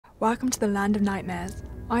Welcome to the land of nightmares.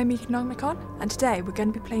 I'm Meek Nomicon, and today we're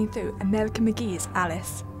going to be playing through American McGee's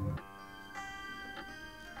Alice.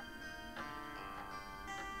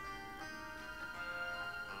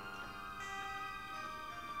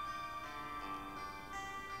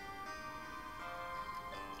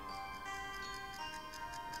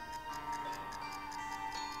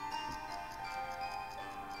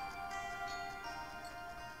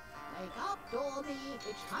 Wake up, Dormy.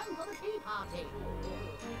 It's time for the tea party.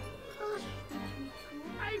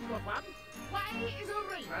 I've got one. Why is a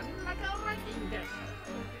raven like a writing desk?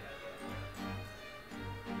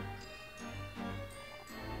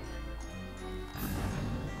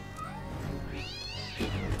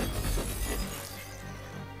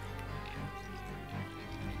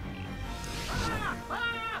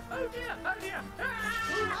 Oh dear, oh dear.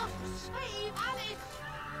 We must save Alice.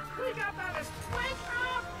 Wake up, Alice, wake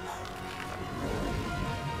up!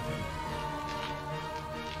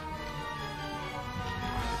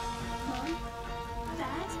 Mom?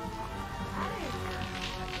 Dad? Alice?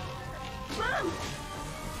 Mom!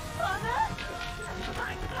 Father!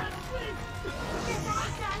 I can't sleep! Get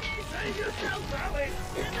back, Alice! Save yourself, Alice!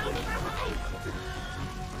 Get out of the house!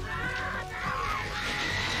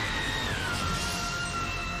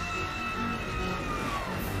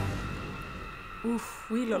 Oof,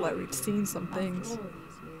 we look like we've seen some After things. all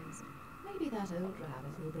these years, maybe that old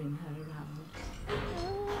rabbit will bring her around.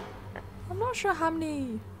 I'm not sure how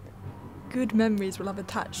many good memories we'll have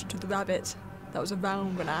attached to the rabbit that was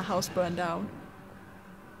around when our house burned down.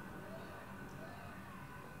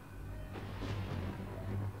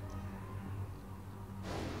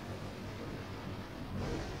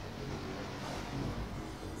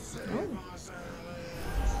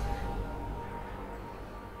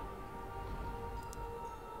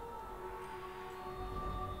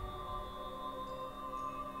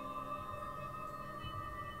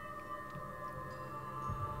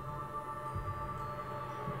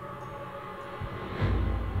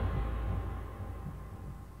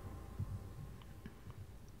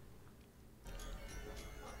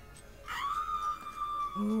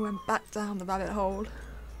 Ooh, and back down the rabbit hole.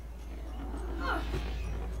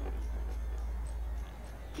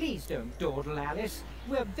 Please don't dawdle, Alice.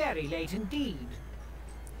 We're very late indeed.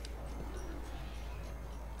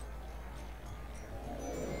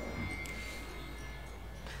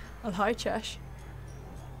 Oh, hi, Chesh.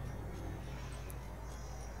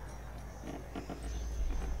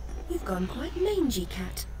 You've gone quite mangy,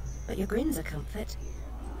 Cat, but your grin's a comfort.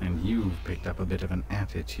 And you've picked up a bit of an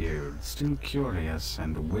attitude, still curious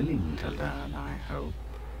and willing to learn, I hope.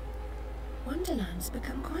 Wonderland's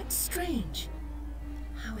become quite strange.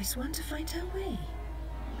 How is one to find her way?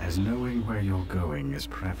 As knowing where you're going is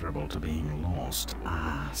preferable to being lost,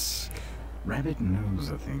 ask. Rabbit knows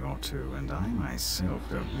a thing or two, and I myself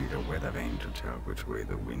don't need a weather vane to tell which way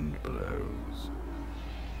the wind blows.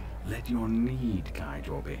 Let your need guide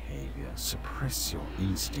your behavior. Suppress your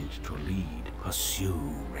instinct to lead. Pursue,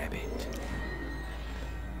 Rabbit.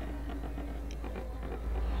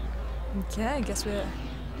 Okay, I guess we're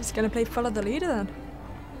just gonna play follow the leader then.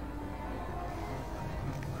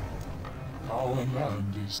 Our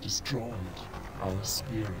land is destroyed, our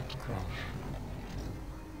spirit crushed.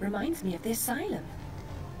 Reminds me of the asylum.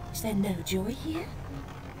 Is there no joy here?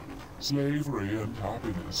 Slavery and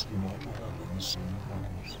happiness do not dwell in the same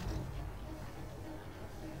house.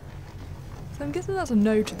 So I'm guessing that's a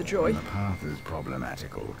no to the joy. When the path is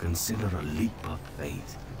problematical, consider a leap of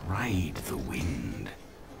faith. Ride the wind.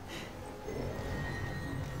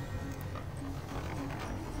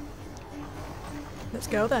 Let's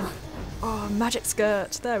go then. Oh, magic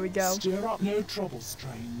skirt. There we go. Stir up no trouble,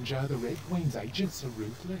 stranger. The Red Queen's agents are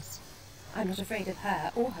ruthless. I'm not afraid of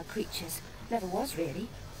her or her creatures. Never was, really.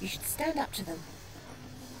 You should stand up to them.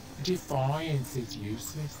 Defiance is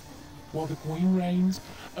useless. While the Queen reigns,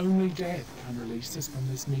 only death can release us from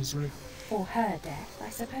this misery. Or her death, I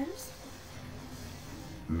suppose.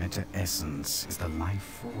 Meta-essence is the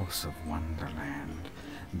life force of Wonderland.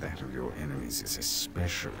 That of your enemies is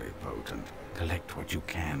especially potent. Collect what you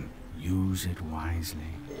can. Use it wisely.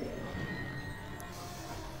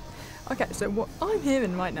 Okay, so what I'm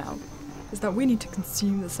hearing right now is that we need to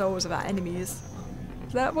consume the souls of our enemies.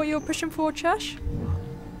 Is that what you're pushing for, Chesh?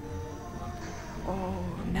 Oh,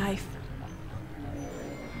 knife.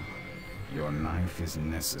 Your knife is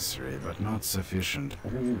necessary, but not sufficient.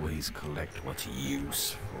 Always collect what's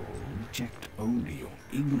useful. Reject only your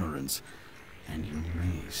ignorance, and you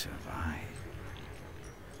may survive.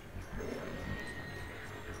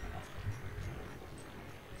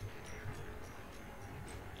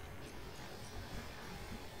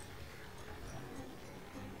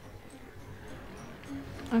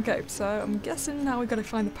 Okay, so I'm guessing now we gotta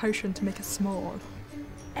find the potion to make a small.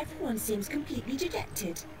 Everyone seems completely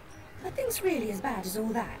dejected. Are things really as bad as all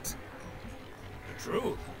that? The truth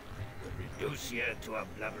will reduce you to a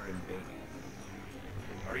blubbering baby.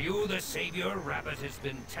 Are you the savior Rabbit has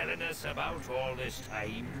been telling us about all this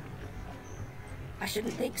time? I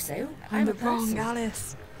shouldn't think so. I'm a the wrong person.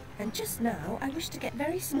 Alice. And just now, I wish to get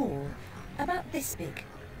very small. About this big.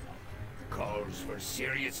 Calls for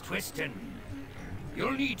serious twisting.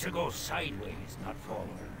 You'll need to go sideways, not forward.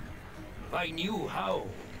 If I knew how,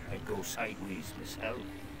 I'd go sideways myself.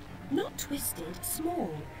 Not twisted,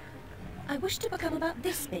 small. I wish to become about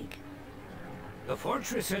this big. The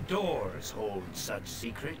Fortress of Doors holds such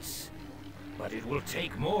secrets, but it will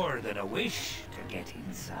take more than a wish to get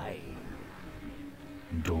inside.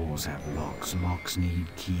 Doors have locks. Locks need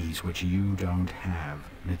keys, which you don't have.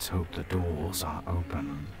 Let's hope the doors are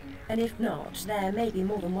open. And if not, there may be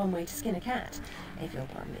more than one way to skin a cat, if you'll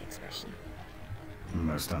pardon the expression.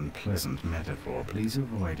 Most unpleasant metaphor. Please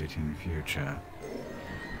avoid it in future.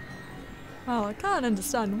 Well, I can't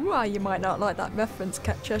understand why you might not like that reference,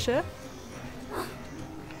 Cat Cheshire.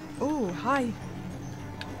 Oh, hi.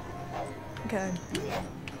 Okay.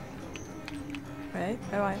 Wait,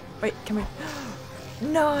 alright. Wait, can we...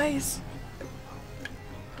 Nice!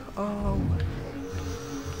 Oh.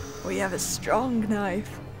 We have a strong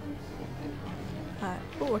knife.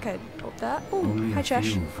 Oh, okay. Up there. Oh, Only hi, a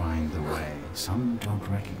Chesh. few find the way. Some don't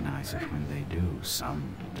recognize it when they do.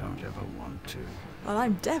 Some don't ever want to. Well,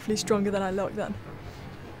 I'm definitely stronger than I look then.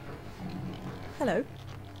 Hello.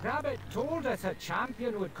 Rabbit told us a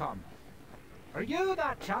champion would come. Are you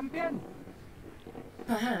that champion?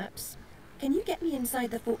 Perhaps. Can you get me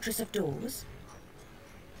inside the Fortress of Doors?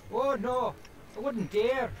 Oh no, I wouldn't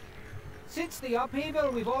dare. Since the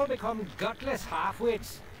upheaval, we've all become gutless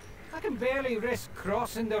half-wits. I can barely risk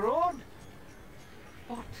crossing the road.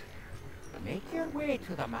 But make your way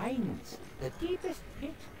to the mines, the deepest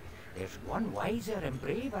pit. There's one wiser and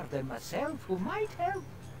braver than myself who might help.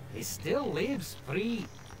 He still lives free.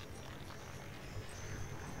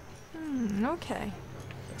 Okay.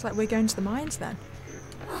 Looks like we're going to the mines then.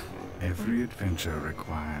 Every adventure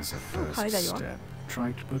requires a first hi, there you are. step.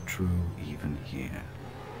 Trite but true, even here.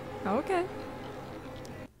 Okay.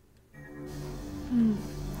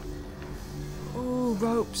 Oh,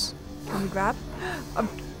 ropes. Can we grab?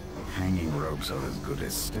 Hanging ropes are as good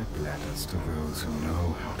as step ladders to those who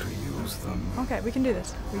know how to use them. Okay, we can do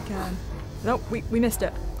this. We can. Nope, we missed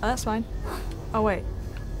it. Oh, that's fine. Oh, wait.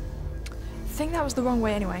 I think that was the wrong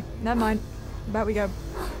way anyway. Never mind. Back we go.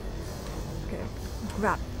 Okay.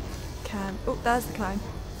 Grab. Can. Oh, there's the climb.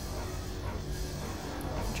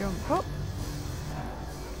 Jump up.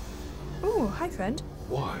 Oh, hi, friend.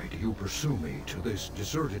 Why do you pursue me to this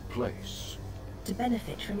deserted place? To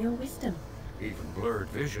benefit from your wisdom. Even blurred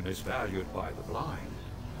vision is valued by the blind.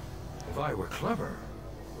 If I were clever,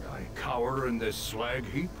 would I cower in this slag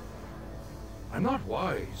heap? I'm not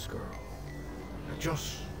wise, girl. I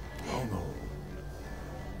just don't know.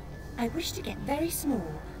 I wish to get very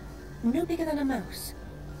small. No bigger than a mouse.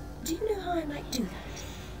 Do you know how I might do that?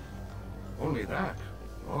 Only that?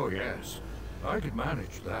 Oh yes, I could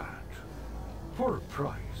manage that. For a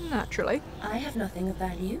price. Naturally. I have nothing of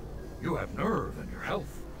value. You have nerve and your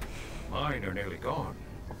health. Mine are nearly gone.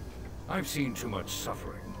 I've seen too much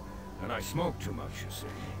suffering, and I smoke too much, you see.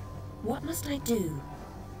 What must I do?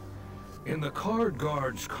 In the Card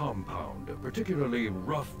Guard's compound, a particularly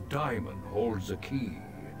rough diamond holds a key.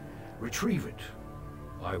 Retrieve it.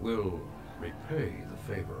 I will repay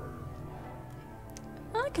the favor.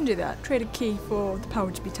 I can do that. Trade a key for the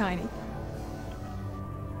power to be tiny.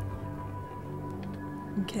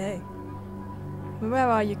 Okay. Where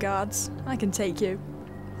are you, guards? I can take you.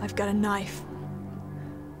 I've got a knife.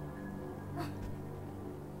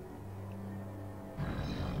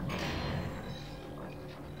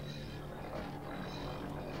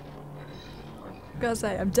 Gotta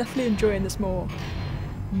say, I'm definitely enjoying this more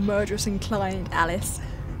murderous inclined Alice.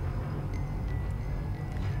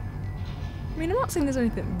 I mean, I'm not saying there's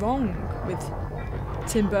anything wrong with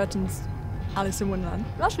Tim Burton's Alice in Wonderland.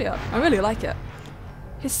 Actually, I really like it.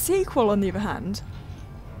 His sequel, on the other hand,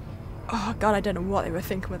 oh god, I don't know what they were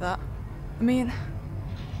thinking with that. I mean,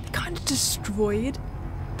 they kind of destroyed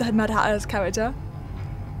the Mad Hatter's character.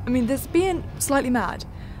 I mean, there's being slightly mad,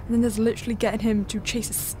 and then there's literally getting him to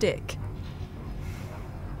chase a stick.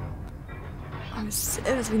 I'm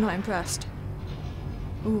seriously not impressed.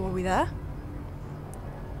 Ooh, are we there?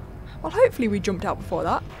 Well, hopefully we jumped out before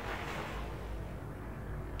that.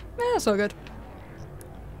 Yeah, that's all good.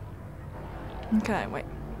 Okay, wait.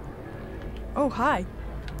 Oh, hi. You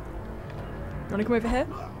wanna come over here?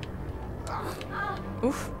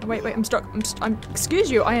 Oof. Wait, I'm stuck. Excuse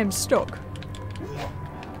you, I am stuck.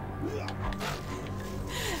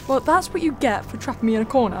 Well, that's what you get for trapping me in a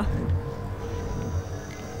corner.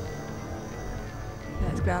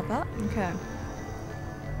 Let's grab that. Okay.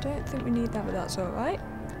 Don't think we need that, but that's alright.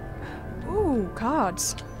 Ooh,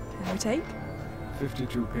 cards. Can we take?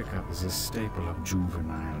 52 pickup is a staple of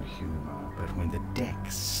juvenile humor, but when the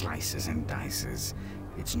deck slices and dices,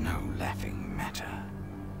 it's no laughing matter.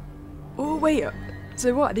 Oh, wait.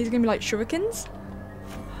 So what? Are these gonna be like shurikens?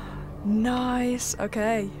 Nice.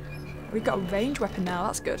 Okay. We've got a ranged weapon now.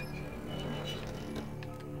 That's good.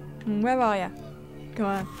 Where are you? Come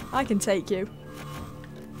on. I can take you.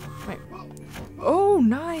 Wait. Oh,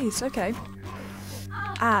 nice. Okay.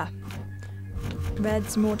 Ah.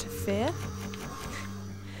 Red's more to fear.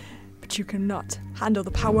 But you cannot handle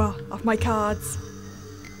the power of my cards.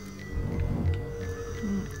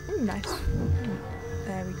 Ooh, nice.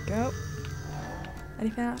 There we go.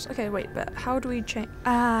 Anything else? Okay, wait, but how do we change?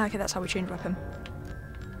 Ah, okay, that's how we change weapon.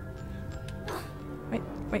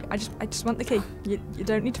 Wait, I just want the key. You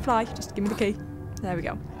don't need to fly, just give me the key. There we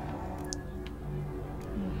go.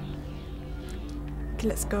 Okay,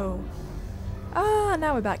 let's go. Ah,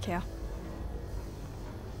 now we're back here.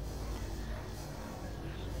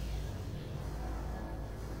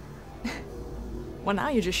 Well, now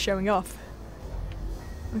you're just showing off.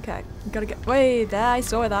 Okay, you gotta get. Wait, there, I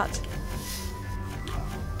saw that.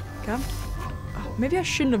 Come. Oh, maybe I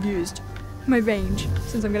shouldn't have used my range,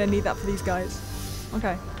 since I'm gonna need that for these guys.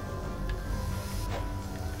 Okay.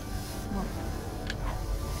 Come on.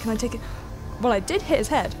 Can I take it? Well, I did hit his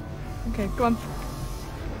head. Okay, go on.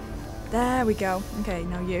 There we go. Okay,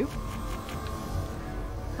 now you.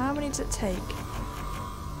 How many does it take?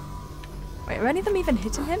 Wait, are any of them even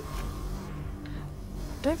hitting him?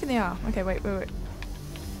 Don't think they are. Okay, wait.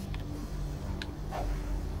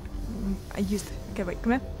 I used. Okay, wait,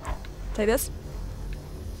 come here. Take this.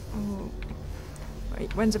 Oh.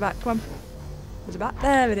 Wait, when's it back? Come on. When's it back?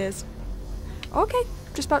 There it is. Okay,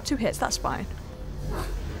 just about 2 hits. That's fine.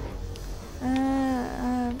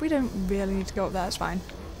 We don't really need to go up there. It's fine.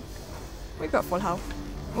 We've got full health.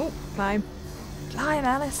 Oh, climb. Climb,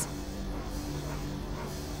 Alice.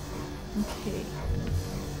 Okay.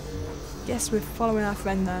 Guess we're following our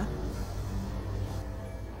friend there.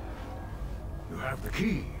 You have the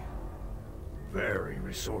key. Very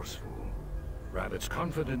resourceful. Rabbit's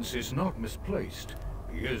confidence is not misplaced.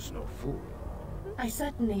 He is no fool. I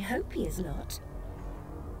certainly hope he is not.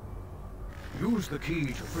 Use the key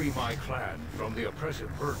to free my clan from the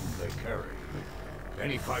oppressive burden they carry.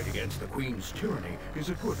 Any fight against the Queen's tyranny is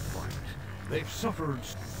a good fight. They've suffered...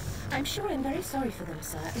 I'm sure I'm very sorry for them,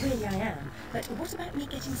 sir. Really I am. But what about me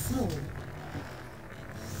getting small?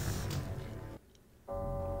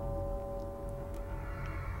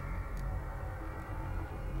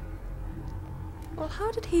 Well,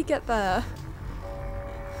 how did he get there?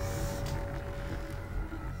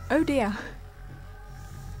 Oh dear.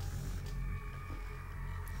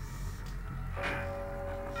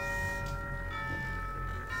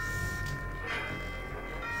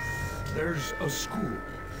 There's a school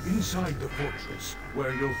inside the fortress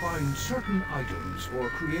where you'll find certain items for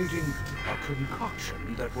creating a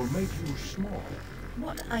concoction that will make you small.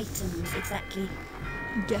 What items exactly?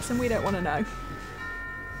 I'm guessing we don't want to know.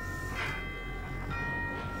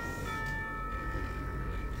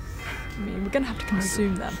 I mean, we're gonna have to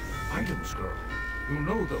consume them. Items, girl. You'll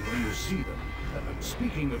know them when you see them.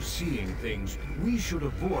 Speaking of seeing things, we should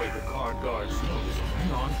avoid the card guard's nose.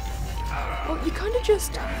 Hang on. Well, you kind of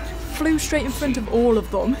just flew straight in front of all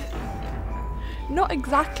of them. Not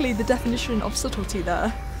exactly the definition of subtlety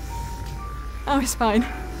there. Oh, it's fine.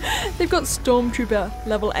 They've got Stormtrooper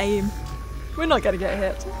level aim. We're not gonna get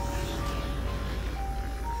hit.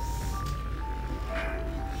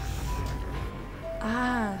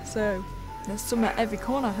 Ah, so there's some at every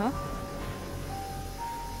corner, huh?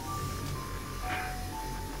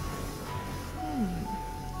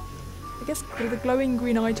 I guess the glowing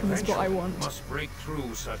green item is what I want. Must break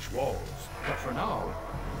through such walls, but for now,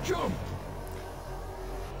 jump!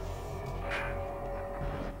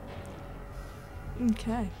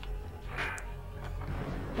 Okay.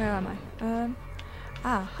 Where am I?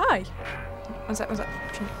 Hi! What's that?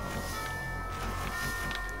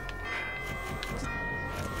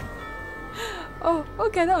 Oh,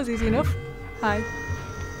 okay, that was easy enough. Hi.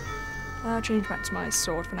 I'll change back to my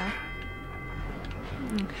sword for now.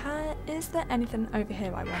 Okay, is there anything over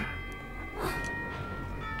here I want?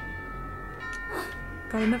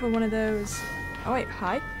 Got another one of those. Oh wait,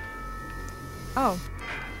 hi. Oh,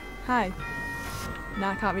 hi. No,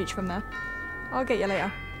 I can't reach from there. I'll get you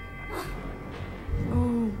later.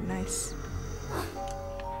 Oh, nice.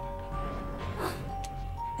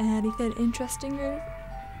 Anything interesting?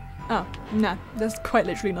 Oh, no, there's quite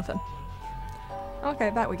literally nothing. Okay,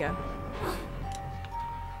 back we go.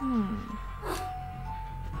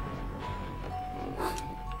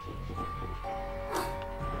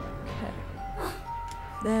 Okay.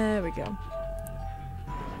 There we go.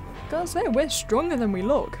 Gotta say, we're stronger than we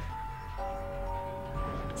look.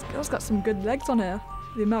 This girl's got some good legs on her.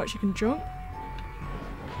 The amount she can jump.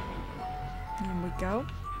 There we go.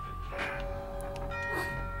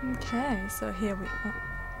 Okay, so here we are.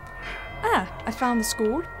 Ah, I found the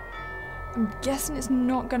school. I'm guessing it's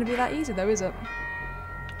not going to be that easy though, is it?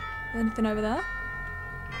 Anything over there?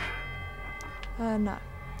 No.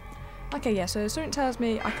 Okay, yeah, so something tells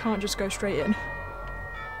me I can't just go straight in.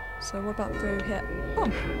 So what about through here?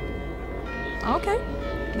 Oh. Okay.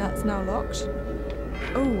 That's now locked.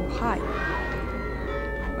 Oh, hi.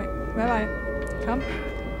 Wait, where are you? Come.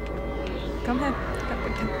 Come here.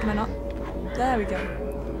 Can I not? There we go.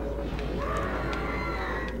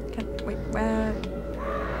 Wait, where?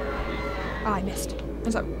 Oh, I missed.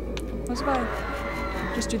 What's up? What's up?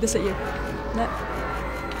 Just do this at you. No.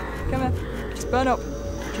 Come here. Just burn up.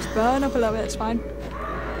 Just burn up a little bit, it's fine.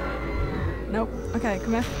 Nope. Okay,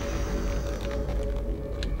 come here.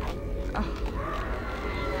 Oh.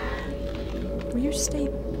 Will you stay?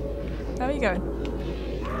 Where are you going?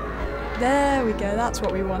 There we go, that's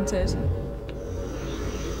what we wanted.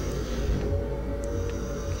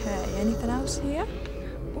 Okay, anything else here?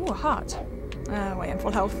 Oh, a heart. Wait, I'm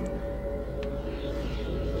full health.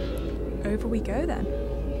 Over we go then.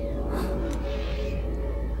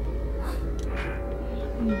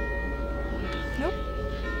 Nope.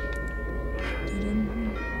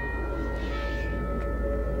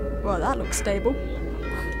 Well, that looks stable.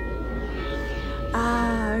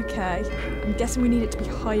 Ah, okay. I'm guessing we need it to be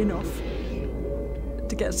high enough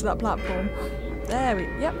to get us to that platform. There we...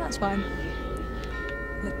 Yep, that's fine.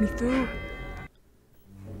 Let me through.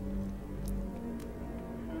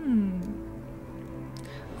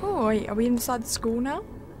 Oh, wait, are we inside the school now?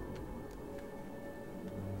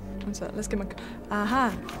 What's that? Let's get my...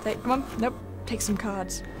 Aha! Come on. Nope. Take some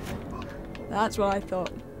cards. That's what I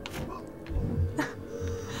thought.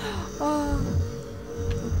 Oh.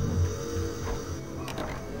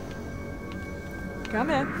 Come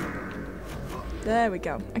here. There we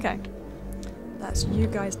go. Okay. That's you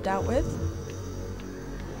guys dealt with.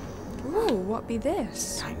 Ooh, what be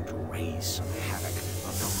this? Time to raise some havoc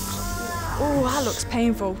amongst. Oh, that looks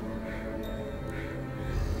painful.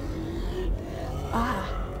 Ah,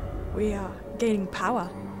 we are gaining power.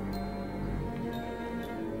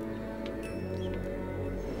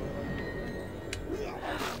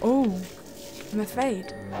 Oh, I'm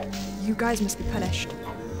afraid. You guys must be punished.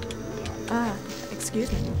 Ah,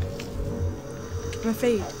 excuse me. I'm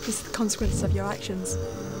afraid this is the consequences of your actions.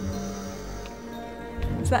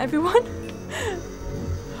 Is that everyone?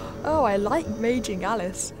 Oh, I like raging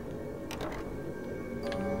Alice.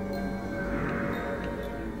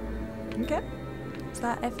 Okay. Is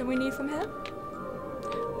that everything we need from here?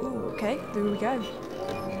 Ooh, okay, there we go.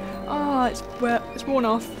 Oh, it's worn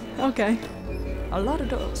off. Okay. A lot of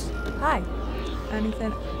doors. Hi.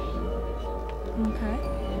 Anything? Okay.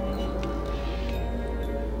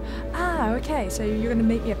 Ah, okay, so you're gonna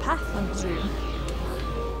make me a path, I presume.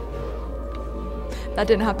 That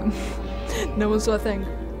didn't happen. No one saw a thing.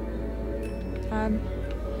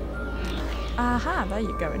 Aha, there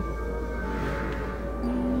you're going.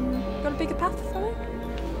 Got a bigger path for me?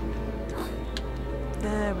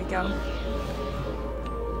 There we go.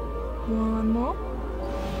 One more.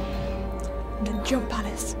 And then jump,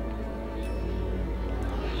 Alice.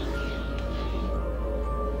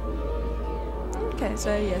 Okay, so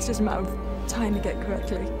yeah, it's just a matter of time to get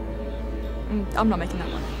correctly. I'm not making that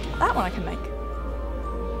one. That one I can make.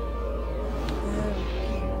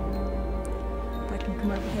 If I can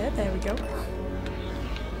come over here, there we go.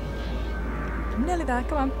 I'm nearly there,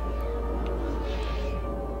 come on.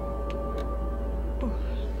 Oh,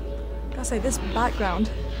 gotta say, this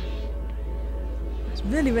background is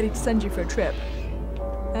really ready to send you for a trip.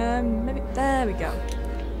 Maybe, there we go.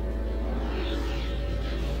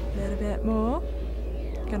 A little bit more.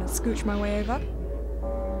 Gonna scooch my way over.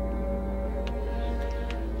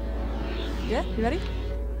 Yeah, you ready?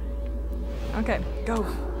 Okay, go.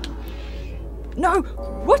 No!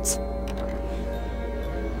 What?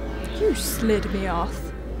 You slid me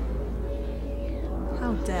off.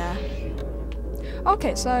 How dare.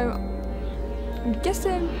 Okay, so I'm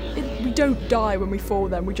guessing we don't die when we fall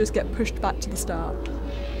then, we just get pushed back to the start.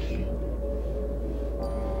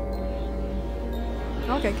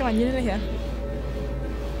 Okay, come on, you're nearly here.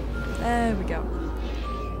 There we go.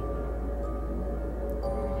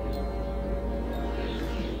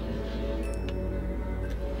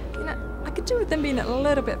 could do with them being a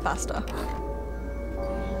little bit faster.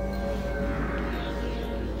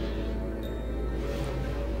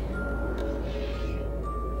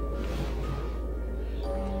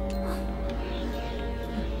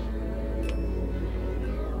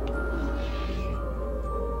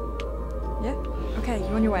 Yeah? Okay,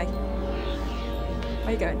 you're on your way. Where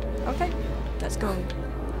are you going? Okay, let's go.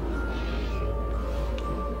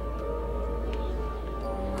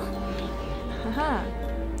 Haha.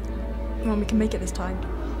 Come on, we can make it this time.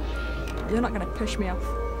 You're not gonna push me off.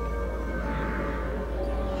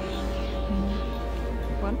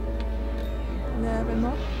 One. A little bit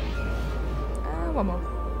more. One more.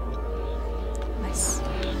 Nice.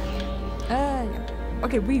 Yeah.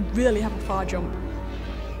 Okay, we really have a far jump.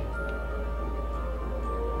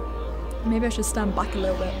 Maybe I should stand back a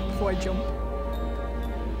little bit before I jump.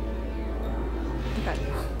 Okay.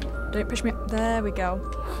 Don't push me up. There we go.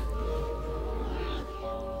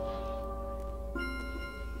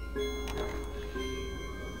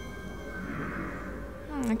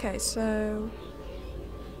 Okay, so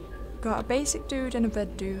got a basic dude and a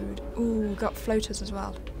red dude. Ooh, got floaters as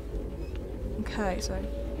well. Okay, so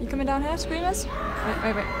you coming down here, screamers?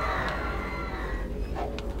 Wait.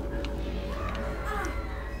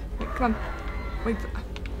 Wait, come on. Wait.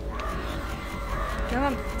 Come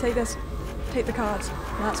on, take this. Take the cards.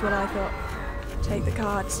 That's what I thought. Take the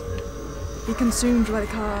cards. Be consumed by the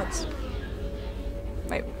cards.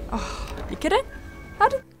 Wait, oh, you kidding? How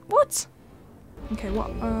did, what? Okay, what?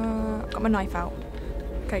 Got my knife out.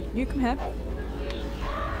 Okay, you come here.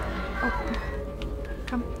 Oh,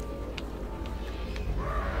 come.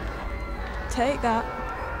 Take that.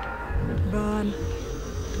 Burn.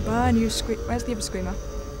 Burn, you scream. Where's the other screamer? I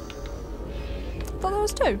thought there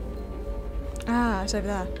was two. Ah, it's over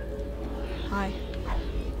there. Hi.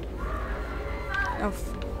 Oh.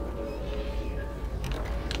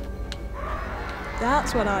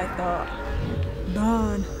 That's what I thought.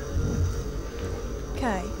 Burn.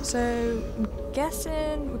 Okay, so I'm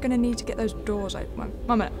guessing we're gonna need to get those doors open.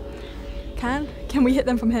 One minute. Can we hit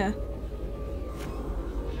them from here?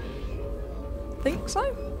 Think so?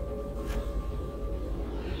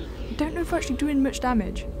 I don't know if we're actually doing much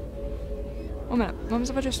damage. 1 minute. What happens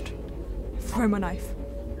if I just throw my knife?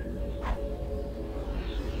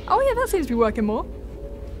 Oh yeah, that seems to be working more.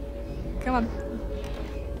 Come on.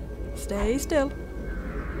 Stay still.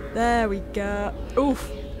 There we go. Oof.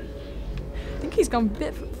 I think he's gone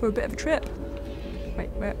for a bit of a trip.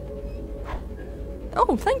 Wait.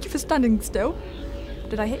 Oh, thank you for standing still.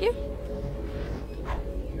 Did I hit you?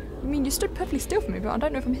 I mean, you stood perfectly still for me, but I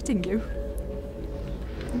don't know if I'm hitting you.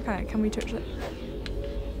 Okay, can we touch it?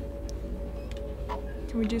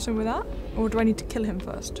 Can we do something with that? Or do I need to kill him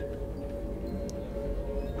first?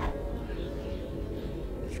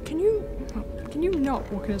 Can you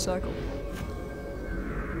not walk in a circle?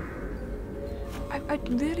 I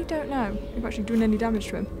really don't know if I'm actually doing any damage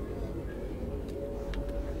to him.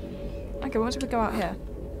 Okay, once we go out here.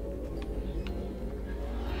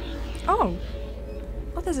 Oh!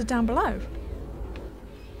 Oh, there's a down below.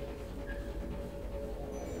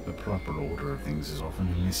 The proper order of things is often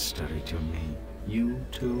a mystery to me. You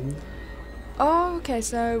too? Oh, okay,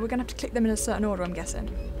 so we're gonna have to click them in a certain order, I'm guessing.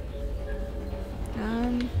 I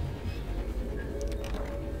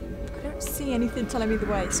don't see anything telling me the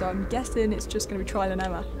way, so I'm guessing it's just gonna be trial and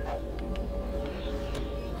error.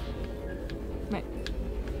 Wait.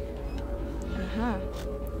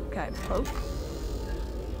 Okay, pull.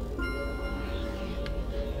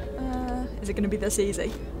 Is it gonna be this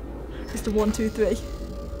easy? Just a 1, 2, 3.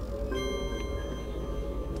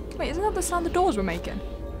 Wait, isn't that the sound the doors were making?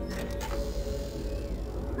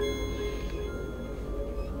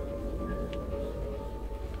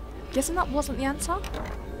 Guessing that wasn't the answer.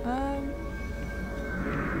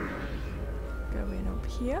 Going up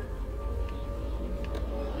here.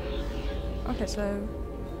 Okay, so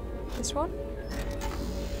this one.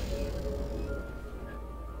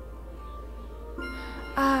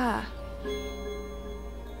 Ah.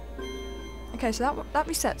 Okay, so that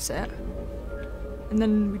resets it. And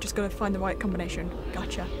then we just gotta find the right combination.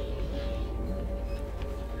 Gotcha.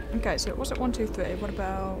 Okay, so it wasn't 1, 2, 3. What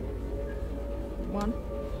about 1?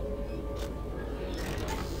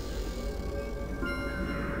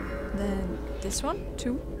 Then this one,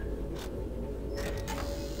 2.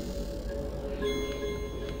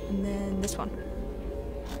 And then this one.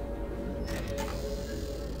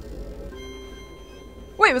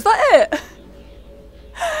 Wait, was that it?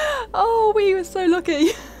 Oh, we were so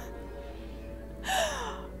lucky.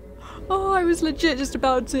 Oh, I was legit just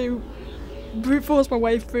about to brute force my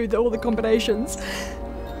way through all the combinations.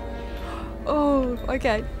 Oh,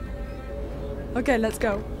 okay. Okay, let's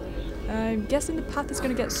go. I'm guessing the path is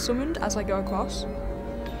going to get summoned as I go across.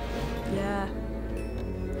 Yeah.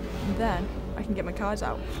 And then I can get my cards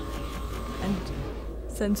out and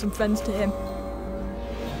send some friends to him.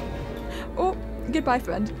 Oh, goodbye,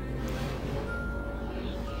 friend.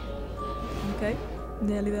 Okay,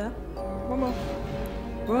 nearly there. One more.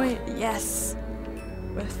 Right, yes.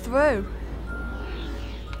 We're through.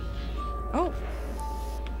 Oh.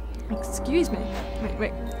 Excuse me.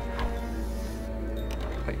 Wait.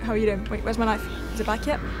 Wait, how are you doing? Wait, where's my knife? Is it back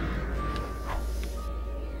yet?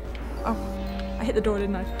 Oh, I hit the door,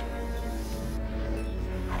 didn't I?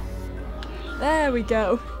 There we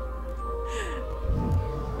go.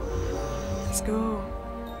 Let's go.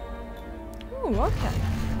 Oh, okay.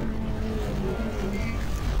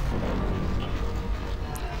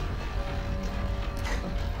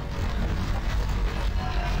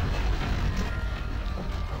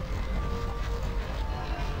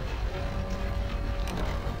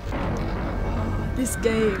 This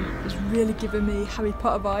game is really giving me Harry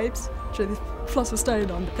Potter vibes. Show the Philosopher's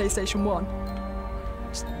Stone on the PlayStation 1.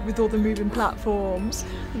 Just with all the moving platforms.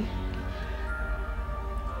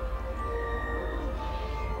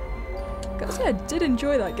 Gotta say, I did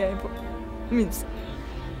enjoy that game. But, I mean, it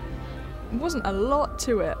wasn't a lot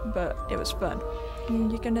to it, but it was fun.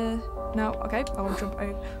 You're gonna... No, okay, I won't jump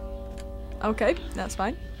over. Okay, that's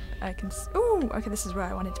fine. I can... Ooh, okay, this is where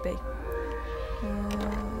I wanted to be.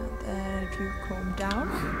 Then if you calm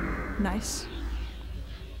down. Nice.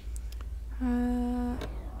 I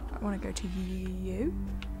want to go to you.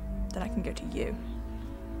 Then I can go to you.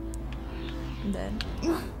 And then...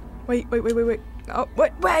 Wait. Oh,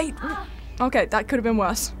 wait! Okay, that could have been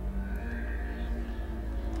worse.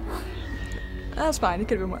 That's fine, it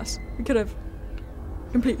could have been worse. We could have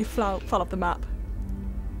completely fell off the map.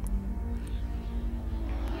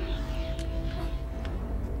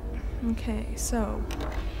 Okay, so...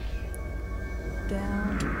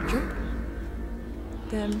 Down, jump.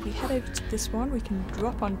 Then we head over to this one, we can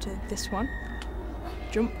drop onto this one.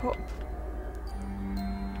 Jump up.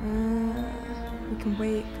 We can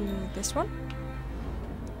wait for this one.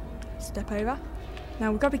 Step over.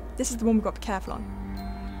 Now we've got to be, this is the one we've got to be careful on.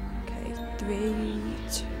 Okay, 3,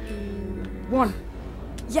 2, 1.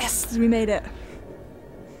 Yes, we made it.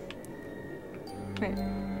 Wait,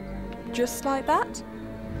 just like that?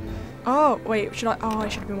 Oh, wait, should I? Oh, I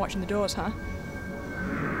should have been watching the doors, huh?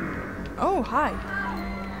 Oh, hi.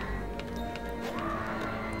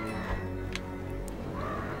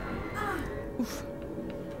 Oof.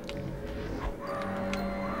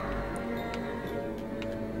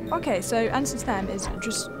 Okay, so answer to them is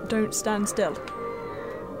just don't stand still.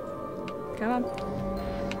 Come on.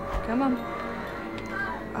 Come on.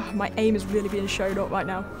 Oh, my aim is really being shown up right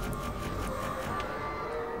now.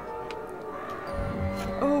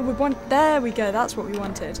 Oh, we want... There we go, that's what we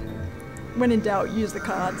wanted. When in doubt, use the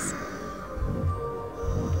cards.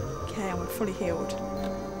 Okay, and we're fully healed.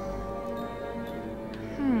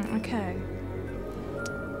 Okay.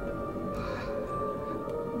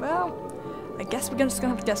 Well, I guess we're just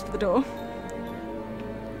gonna have to guess for the door.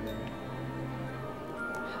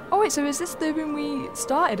 Oh wait, so is this the room we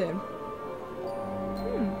started in?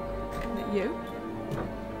 Is it you?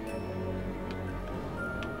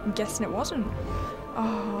 I'm guessing it wasn't.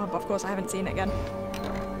 Oh, but of course I haven't seen it again.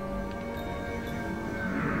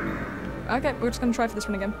 Okay, we're just gonna try for this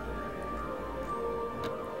one again.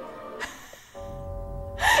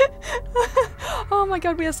 Oh my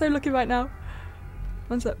god, we are so lucky right now.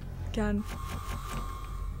 One sec. Can.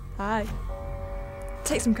 Hi.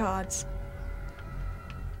 Take some cards.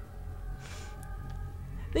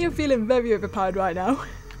 I think I'm feeling very overpowered right now.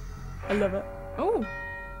 I love it. Oh.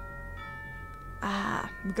 Ah,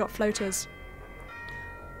 we got floaters.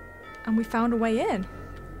 And we found a way in.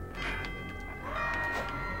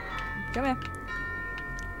 Come here.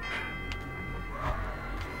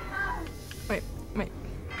 Wait.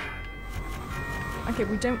 Okay,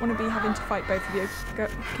 we don't want to be having to fight both of you. Go,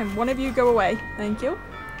 can one of you go away? Thank you.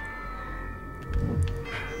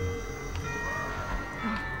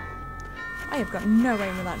 Oh, I have got no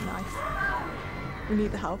aim with that knife. We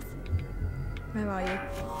need the health. Where are you?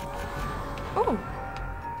 Oh!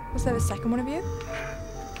 Was there a second one of you?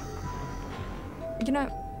 You know,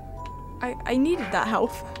 I needed that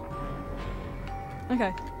health.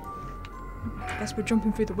 Okay. I guess we're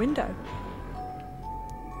jumping through the window.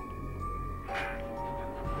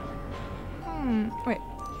 Wait.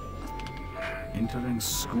 Entering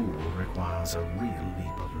school requires a real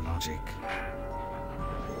leap of logic.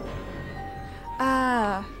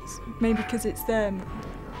 Ah, maybe because it's them.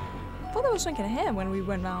 I thought there was something here when we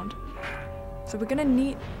went round. So we're gonna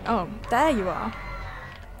need... Oh, there you are.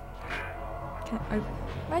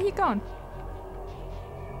 Where you gone?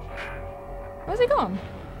 Where's he gone?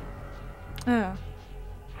 Oh.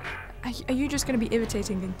 Are you just going to be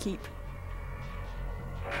irritating and keep?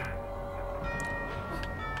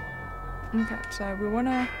 Okay, so we want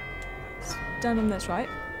to stand on this, right?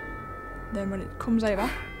 Then when it comes over,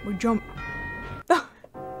 we jump.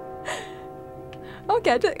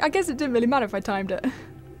 Okay, I guess it didn't really matter if I timed it.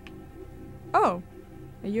 Oh,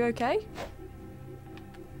 are you okay?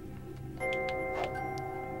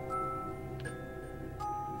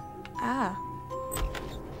 Ah.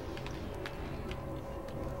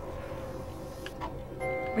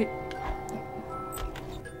 Wait.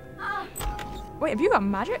 Wait, have you got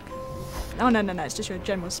magic? Oh, no, it's just your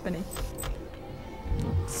general spinning.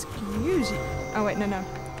 Excuse you. Oh, wait, no.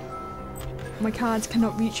 My cards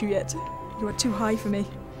cannot reach you yet. You are too high for me.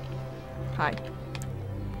 Hi.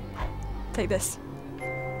 Take this.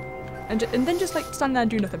 And then just, like, stand there and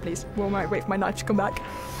do nothing, please. While I wait for my knife to come back.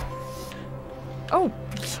 Oh!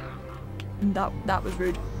 That was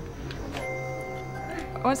rude.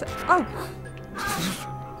 What's that? Oh!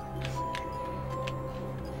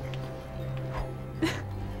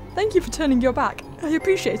 Thank you for turning your back. I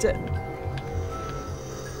appreciate it.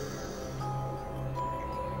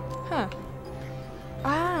 Huh.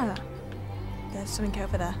 Ah! There's something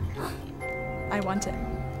over there. I want it.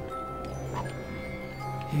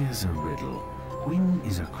 Here's a riddle. When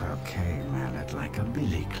is a croquet mallet like a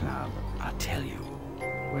billy club? I'll tell you.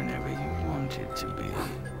 Whenever you want it to be.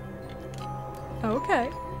 Okay.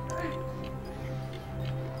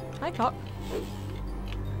 Hi, cop.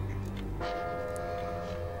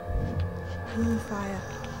 Ooh, fire.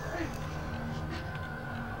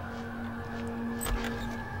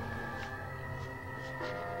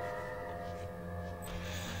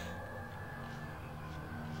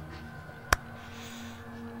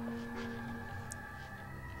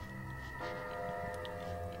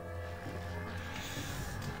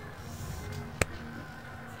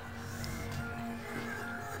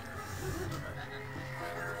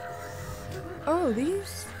 Oh,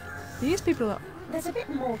 these people are... There's a bit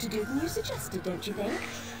more to do than you suggested, don't you think?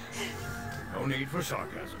 No need for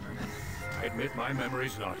sarcasm. I admit my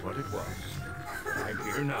memory's not what it was. I'm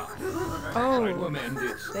here now. Try to amend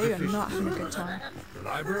its they are not having a good time. The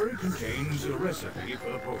library contains a recipe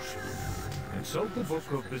for the potion. Consult the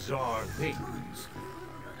book of bizarre things.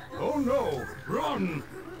 Oh no! Run!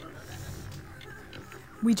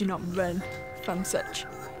 We do not run from such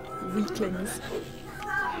weaklings.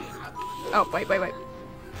 Oh, wait.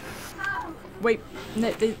 Wait,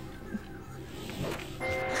 no,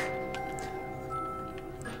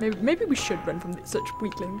 maybe we should run from such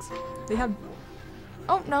weaklings. They have...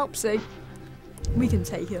 Oh, no, see. We can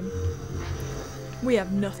take him. We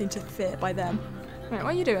have nothing to fear by them. Wait,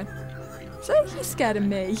 what are you doing? So he's scared of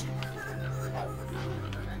me.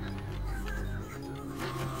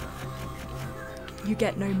 You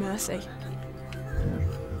get no mercy.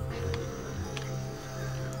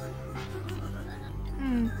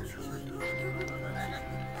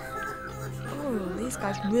 Oh, these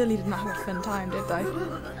guys really did not have a fun time, did they?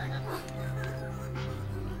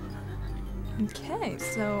 Okay,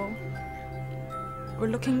 so we're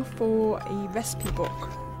looking for a recipe book.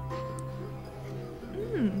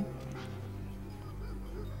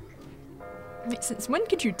 Wait, since when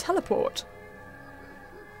could you teleport?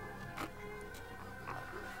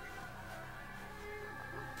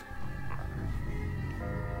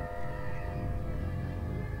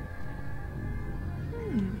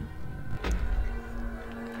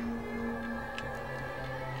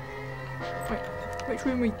 Which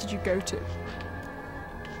room did you go to?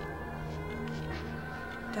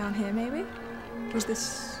 Down here, maybe? Was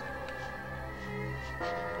this...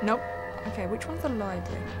 Nope. Okay, which one's the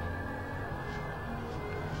library?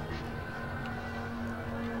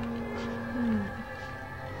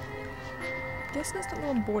 Guess that's not the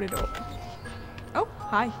one boarded up. Oh,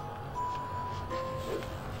 hi.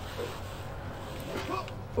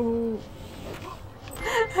 Oh.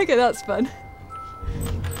 Okay, that's fun.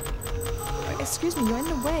 Excuse me, you're in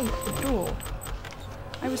the way at the door.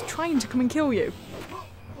 I was trying to come and kill you.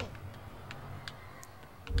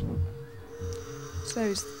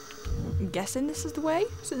 So, I'm guessing this is the way,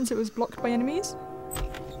 since it was blocked by enemies?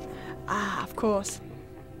 Ah, of course.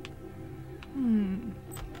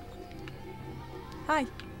 Hi.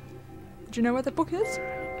 Do you know where the book is?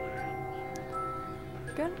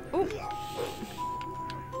 Again? Oh.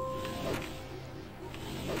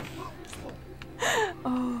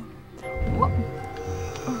 Oh. What?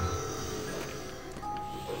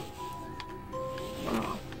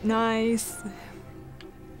 Oh, nice.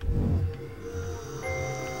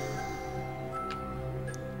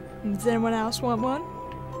 Does anyone else want one?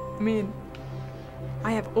 I mean,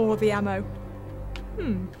 I have all the ammo.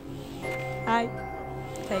 I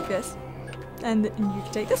take this. And you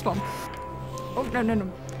can take this one. Oh, no, no,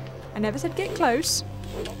 no. I never said get close.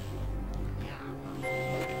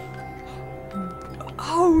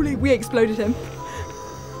 Holy, we exploded him.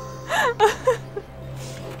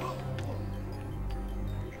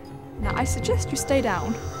 Now, I suggest you stay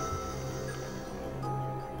down.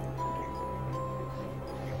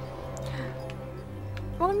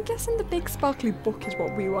 Well, I'm guessing the big sparkly book is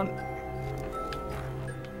what we want.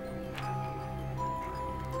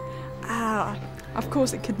 Ah, of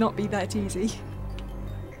course it could not be that easy.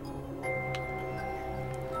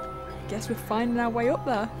 Guess we're finding our way up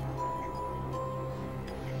there.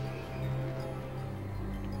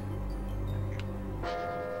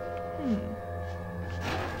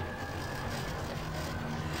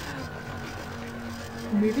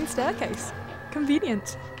 Moving staircase.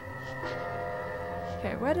 Convenient.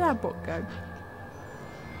 Okay, where did our book go?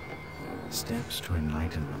 Steps to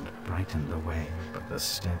enlightenment brighten the way, but the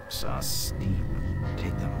steps are steep.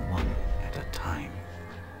 Take them one at a time.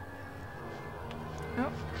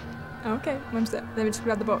 Oh. Okay, one step. Let me just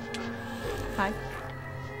grab the book. Hi.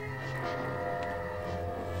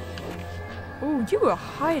 Oh, you were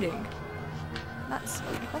hiding. That's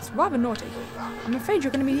rather naughty. I'm afraid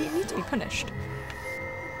you're going to need to be punished.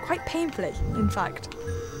 Quite painfully, in fact.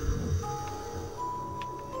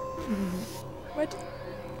 Where did...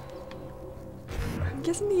 I'm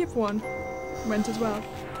guessing the other one went as well.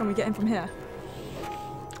 Can we get in from here?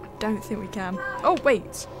 I don't think we can. Oh,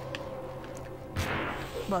 wait.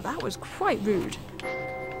 Well, that was quite rude.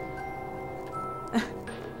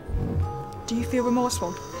 Do you feel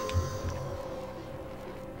remorseful?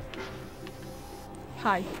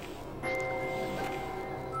 Hi.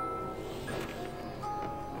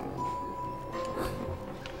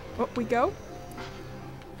 Up we go.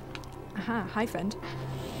 Aha, hi friend.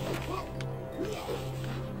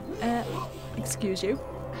 Excuse you.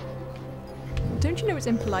 Don't you know it's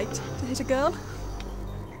impolite to hit a girl?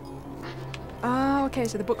 Oh, okay,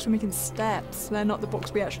 so the books were making steps. They're not the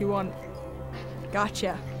books we actually want.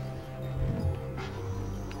 Gotcha.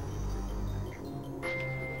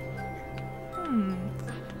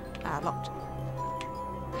 Ah, locked.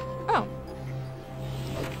 Oh.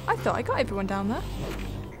 I thought I got everyone down there.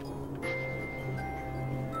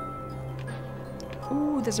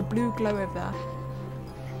 Ooh, there's a blue glow over there.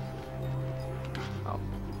 Oh.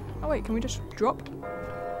 Oh wait, can we just drop?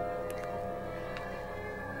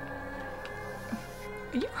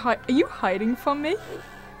 Are you hiding from me?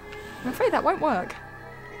 I'm afraid that won't work.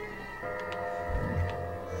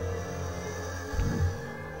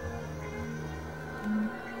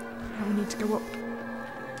 Now we need to go up.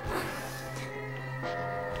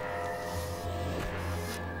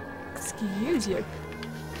 Excuse you.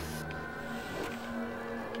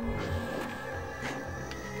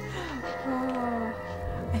 Oh,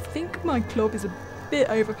 I think my club is a bit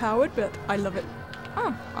overpowered, but I love it.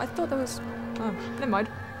 Oh, I thought there was... Oh, never mind.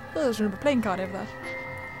 I thought there was another playing card over there.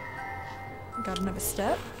 Got another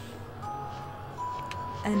step.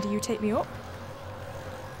 And do you take me up?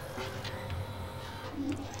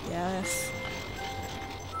 Yes.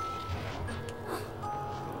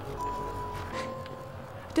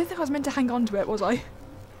 I don't think I was meant to hang on to it, was I?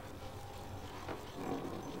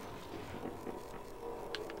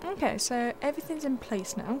 Okay, so everything's in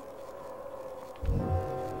place now.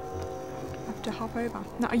 I have to hop over.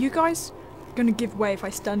 Now, are you guys gonna give way if I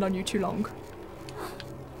stand on you too long?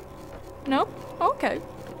 No? Okay.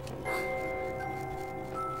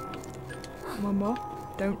 One more.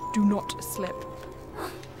 Do not slip.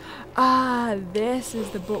 Ah, this is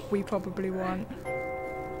the book we probably want.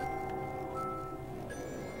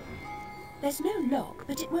 There's no lock,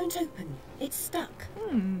 but it won't open. It's stuck.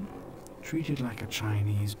 Treat it like a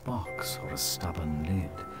Chinese box or a stubborn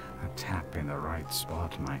lid. A tap in the right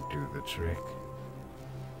spot might do the trick.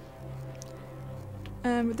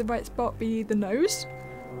 Would the right spot be the nose?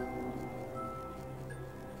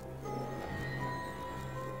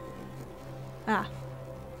 Ah.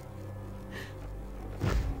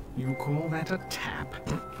 You call that a tap?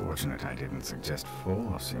 Fortunate I didn't suggest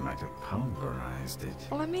force. You might have pulverized it.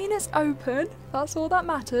 Well, I mean, it's open. That's all that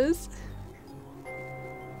matters.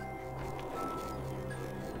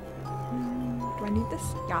 Do I need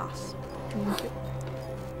this? Yes. Thank you.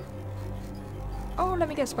 Oh, let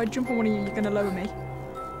me guess. If I jump on one of you, you're going to lower me.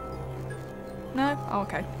 No? Oh,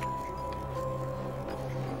 okay.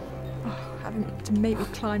 Oh, having to make me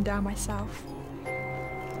climb down myself.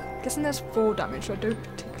 Guessing there's 4 damage, so I don't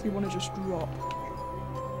particularly want to just drop.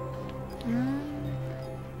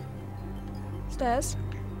 Stairs?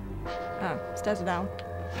 Oh, stairs are down.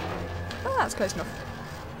 Oh, that's close enough.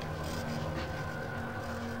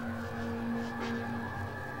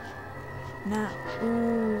 Now,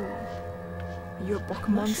 ooh. Your book of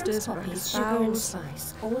monsters, poppies, sugar and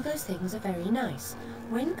spice, all those things are very nice.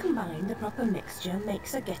 When combined, the proper mixture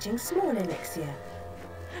makes a getting small elixir.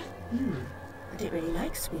 I don't really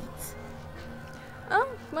like sweets. Oh,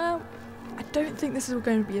 well, I don't think this is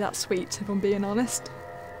going to be that sweet, if I'm being honest.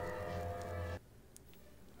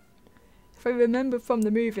 If I remember from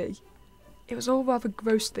the movie, it was all rather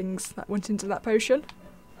gross things that went into that potion.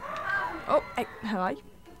 Oh, hey, hi.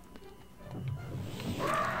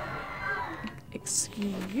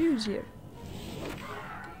 Excuse you.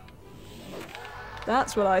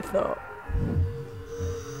 That's what I thought.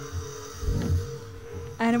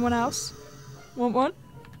 Anyone else? Want one?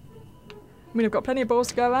 I mean, I've got plenty of balls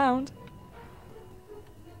to go around.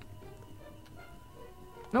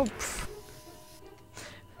 Oh. Pff.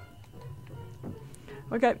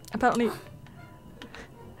 Okay, apparently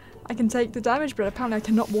I can take the damage, but apparently I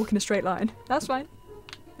cannot walk in a straight line. That's fine.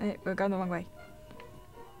 Hey, we're going the wrong way.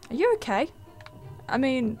 Are you okay? I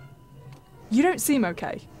mean, you don't seem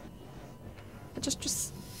okay.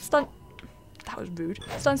 Just stand. That was rude.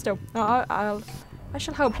 Stand still. No, I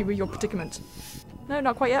shall help you with your predicament. No,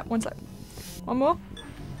 not quite yet. One sec. One more.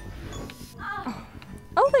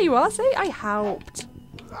 Oh, there you are. See, I helped.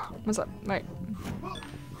 One sec. Right.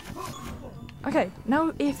 Okay,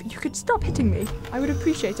 now if you could stop hitting me, I would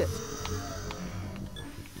appreciate it.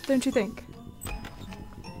 Don't you think?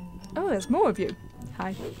 Oh, there's more of you.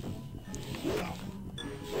 Hi.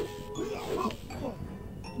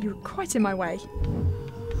 You're quite in my way.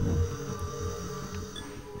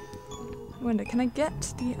 I wonder, can I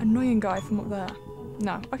get the annoying guy from up there?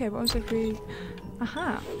 No. Okay, what was if we...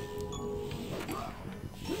 Aha.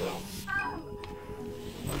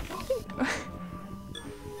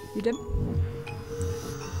 You did?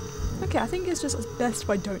 Okay, I think it's just best if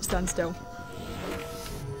I don't stand still.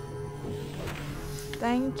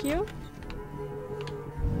 Thank you.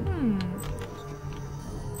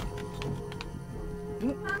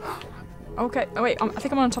 Okay, oh wait, I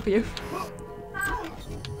think I'm on top of you.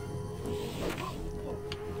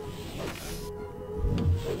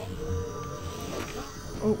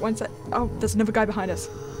 Oh, one sec. Oh, there's another guy behind us.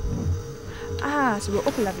 Ah, so we're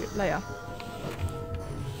up a layer.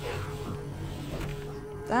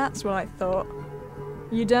 That's what I thought.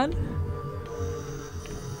 You done?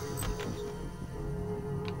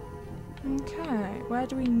 Okay, where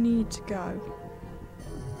do we need to go?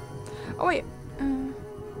 Oh wait, I'm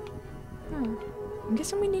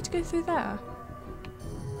guessing we need to go through there.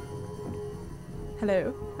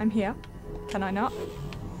 Hello, I'm here. Can I not?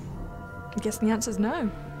 I guess the answer's no.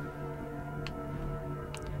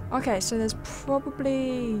 Okay, so there's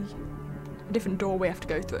probably a different door we have to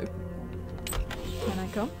go through. Can I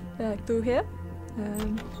come through here?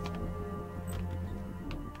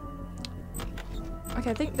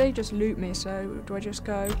 Okay, I think they just loot me, so do I just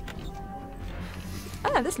go...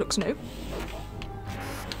 Ah, this looks new.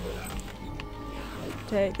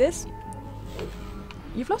 Take this.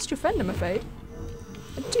 You've lost your friend, I'm afraid.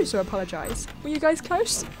 I do so apologise. Were you guys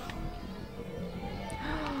close?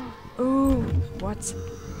 Oh, what?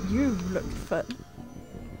 You look fun.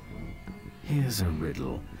 Here's a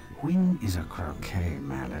riddle. When is a croquet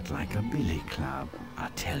mallet like a billy club? I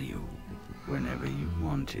tell you, whenever you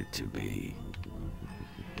want it to be.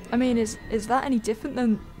 I mean, is that any different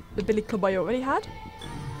than the billy club I already had?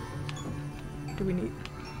 Do we need...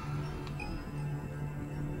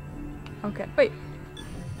 Okay, wait.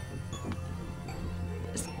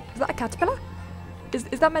 Is that a caterpillar?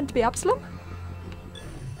 Is that meant to be Absalom?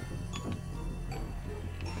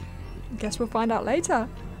 Guess we'll find out later.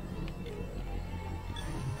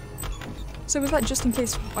 So was that just in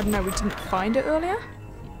case, I don't know, we didn't find it earlier?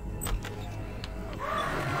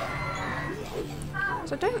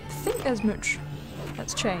 So I don't think there's much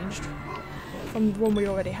that's changed from the one we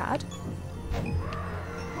already had.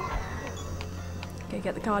 Okay,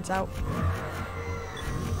 get the cards out.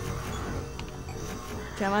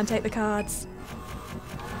 Come on, take the cards.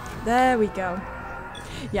 There we go.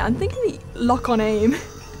 Yeah, I'm thinking the lock on aim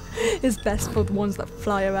is best for the ones that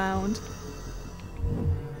fly around.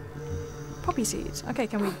 Poppy seeds. Okay,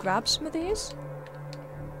 can we grab some of these?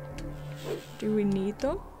 Do we need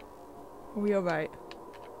them? Are we alright?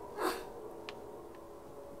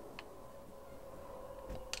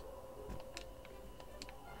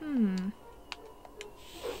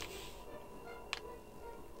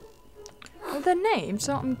 Well, they're named,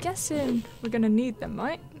 so I'm guessing we're gonna need them,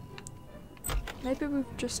 right? Maybe we're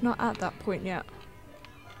just not at that point yet.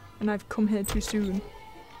 And I've come here too soon.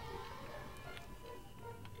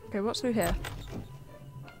 Okay, what's through here?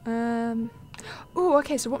 Oh,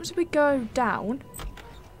 okay, so once we go down,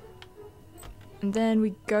 and then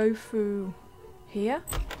we go through here.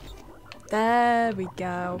 There we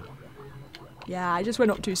go. Yeah, I just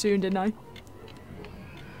went up too soon, didn't I?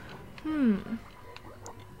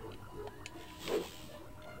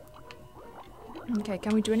 Okay,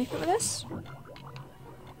 can we do anything with this?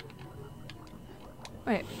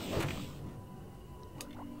 Wait.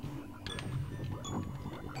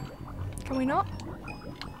 Can we not?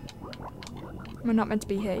 We're not meant to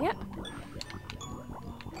be here yet.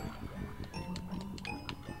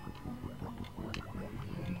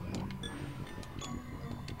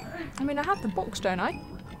 I mean, I have the books, don't I?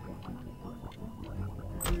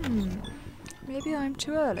 Maybe I'm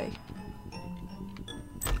too early.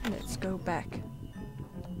 Let's go back.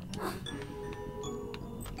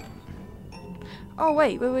 Oh,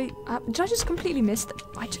 wait. Did I just completely miss it?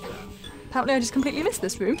 Apparently I just completely missed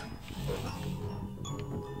this room.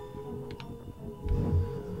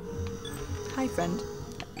 Hi, friend.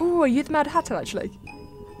 Oh, are you the Mad Hatter, actually?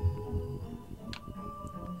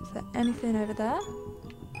 Is there anything over there?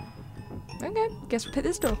 Okay, guess we'll pick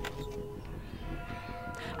this door.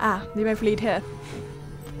 Ah, they both lead here.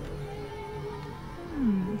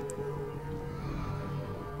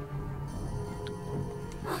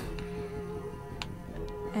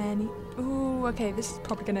 Ooh, okay, this is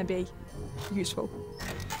probably gonna be useful.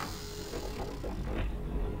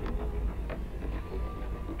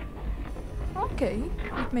 Okay,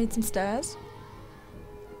 we've made some stairs.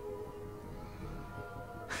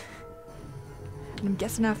 And I'm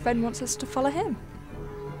guessing our friend wants us to follow him.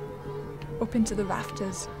 Up into the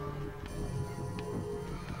rafters.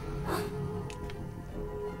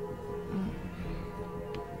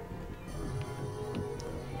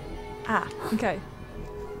 Ah, okay.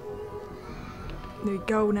 There we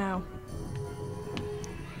go now.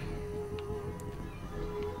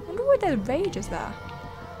 I wonder why the rage is there. I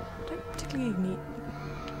don't particularly need...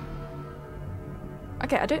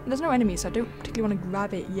 Okay, there's no enemies, so I don't particularly want to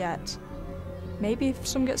grab it yet. Maybe if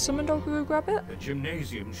some gets summoned, I'll go grab it? The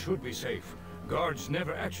gymnasium should be safe. Guards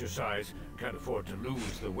never exercise, can't afford to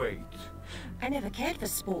lose the weight. I never cared for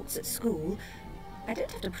sports at school. I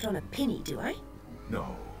don't have to put on a pinny, do I?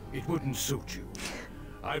 No, it wouldn't suit you.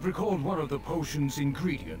 I've recalled one of the potion's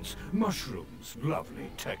ingredients. Mushrooms, lovely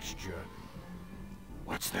texture.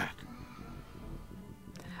 What's that?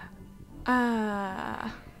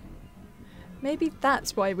 Maybe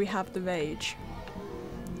that's why we have the rage.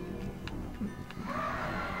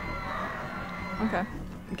 Okay,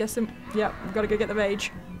 I'm guessing, yeah, we've got to go get the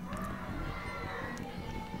rage.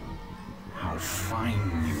 How fine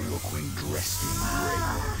you look when dressed in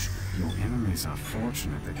rage. Your enemies are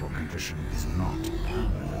fortunate that your condition is not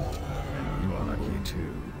permanent. And you are lucky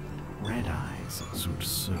too. Red eyes should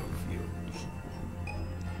serve you.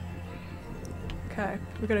 Okay,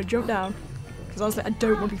 we're gonna jump down. Because honestly, I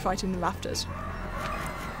don't want to be fighting the rafters.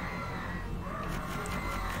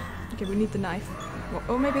 Okay, we need the knife.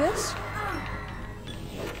 Oh, maybe this?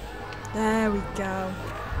 There we go.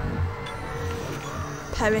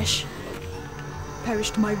 Perish.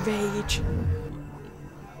 Perish to my rage.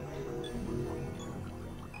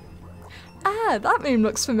 Ah, that room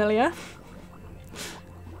looks familiar.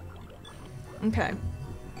 Okay.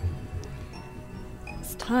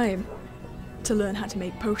 It's time to learn how to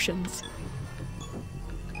make potions.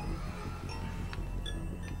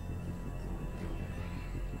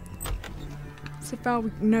 So far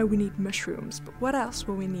we know we need mushrooms, but what else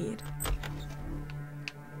will we need?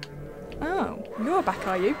 Oh, you're back,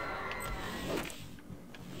 are you?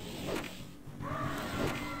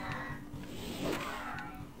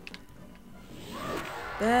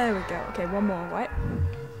 There we go. Okay, one more, right?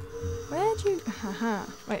 Where'd you... Haha.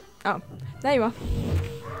 Wait. Oh, there you are.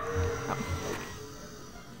 Oh.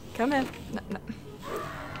 Come here. No.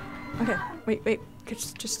 Okay, wait.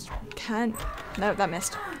 Just can't... No, that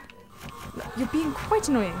missed. You're being quite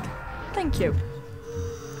annoying. Thank you.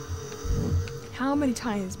 How many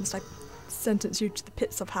times must I sentence you to the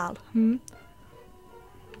pits of hell?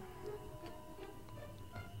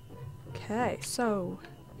 Okay, so...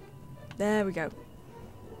 There we go.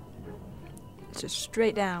 It's just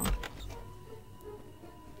straight down.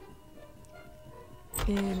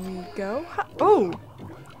 In we go. Oh!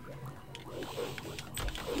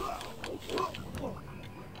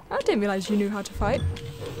 I didn't realise you knew how to fight.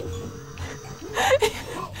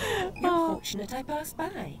 You're fortunate I passed by.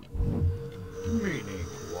 Meaning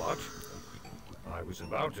what? I was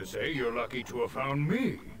about to say you're lucky to have found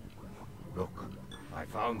me. Look, I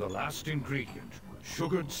found the last ingredient.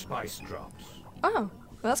 Sugared spice drops. Oh, well,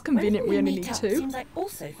 that's convenient. We only need two. Seems I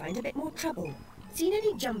also find a bit more trouble. Seen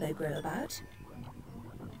any jumbo grow about?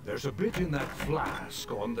 There's a bit in that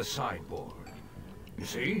flask on the sideboard. You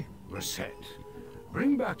see? We're set.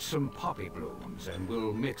 Bring back some poppy blooms and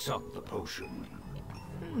we'll mix up the potion.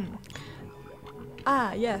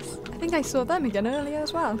 Ah, yes. I think I saw them again earlier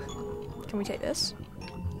as well. Can we take this?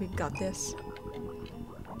 We've got this.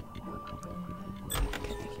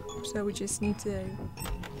 Okay, so we just need to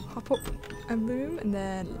hop up a room and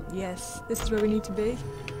then, yes, this is where we need to be.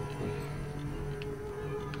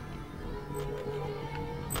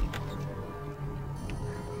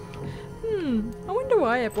 I wonder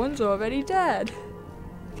why everyone's already dead.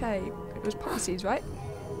 Okay, it was poppy seeds, right?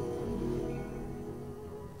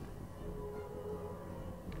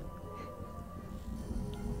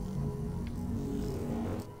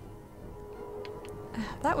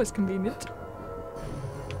 That was convenient.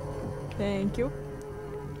 Thank you.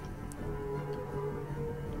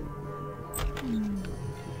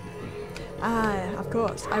 Ah, of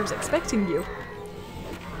course. I was expecting you.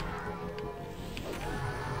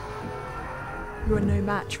 You are no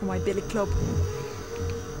match for my billy club.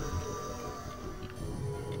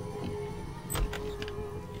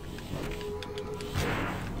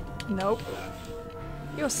 Nope.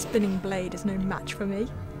 Your spinning blade is no match for me.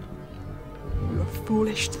 You are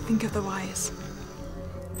foolish to think otherwise.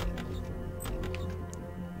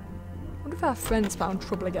 What if our friends found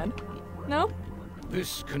trouble again? No?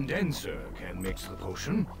 This condenser can mix the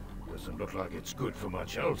potion. Doesn't look like it's good for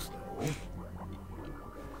much else, though.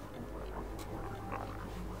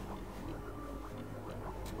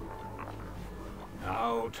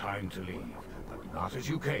 Now, time to leave, but not as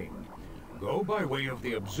you came. Go by way of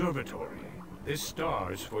the observatory. This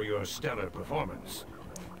star's for your stellar performance.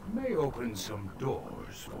 May open some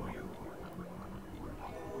doors for you.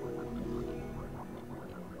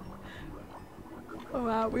 Oh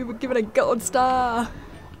wow, we were given a gold star!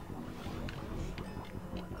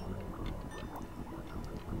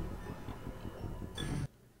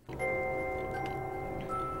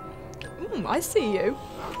 I see you.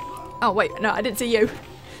 Oh wait, no, I didn't see you.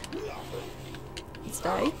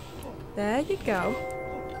 Stay. There you go.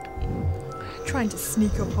 Trying to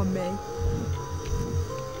sneak up on me.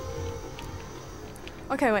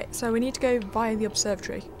 Okay, wait, so we need to go via the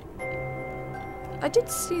observatory. I did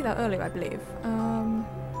see that earlier, I believe.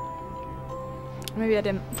 Maybe I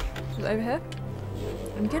didn't. Was it over here?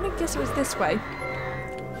 I'm gonna guess it was this way.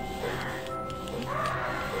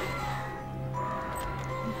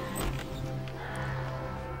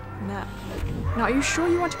 Nah. Now, are you sure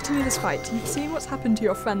you want to continue this fight? You've seen what's happened to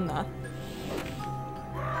your friend there.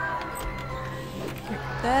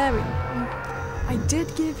 There we go. I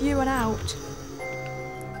did give you an out.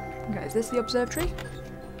 Okay, is this the observatory?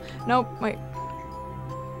 No, wait.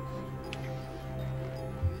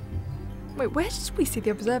 Wait, where did we see the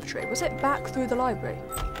observatory? Was it back through the library?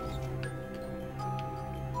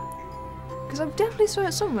 Because I definitely saw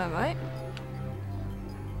it somewhere, right?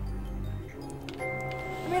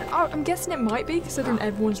 I mean, I'm guessing it might be, considering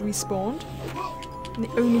everyone's respawned. And they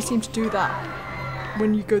only seem to do that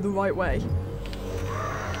when you go the right way.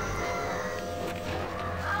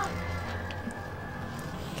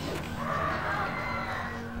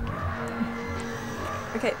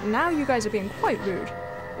 Okay, now you guys are being quite rude.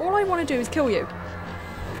 All I want to do is kill you.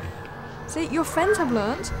 See, your friends have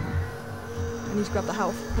learnt. I need to grab the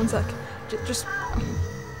health. One sec. Just...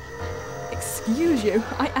 Excuse you.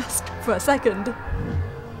 I asked for a second.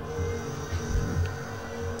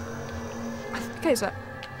 Okay, so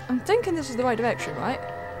I'm thinking this is the right direction, right?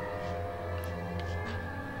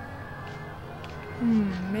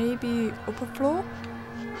 Maybe upper floor?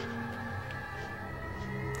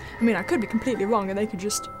 I mean, I could be completely wrong and they could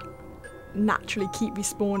just naturally keep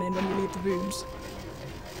respawning when you leave the rooms.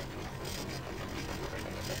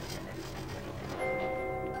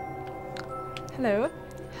 Hello?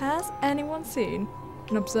 Has anyone seen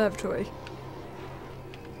an observatory?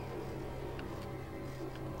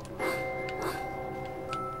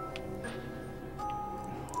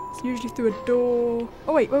 It's usually through a door.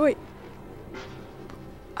 Oh wait, wait, wait.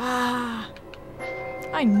 Ah!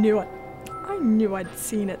 I knew it. I knew I'd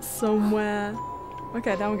seen it somewhere.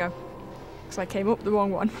 Okay, down we go. Because I came up the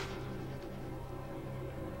wrong one.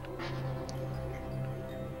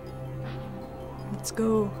 Let's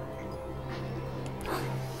go.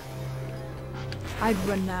 I'd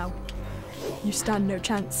run now. You stand no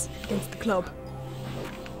chance against the club.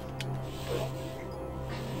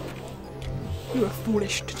 You are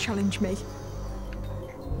foolish to challenge me.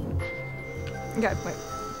 Okay, wait.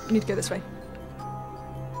 I need to go this way.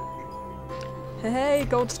 Hey,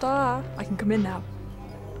 gold star! I can come in now.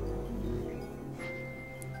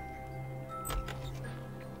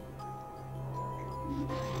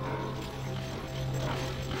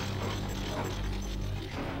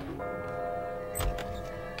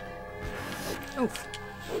 Oof.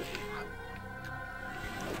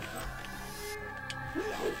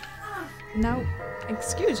 Now,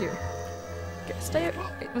 excuse you. Okay,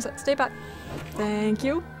 stay back. Thank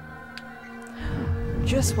you.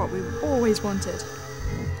 Just what we always wanted.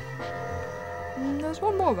 There's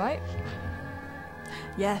one more, right?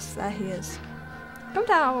 Yes, there he is. Come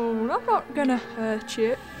down, I'm not gonna hurt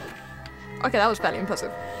you. Okay, that was fairly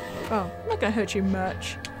impressive. Oh, I'm not gonna hurt you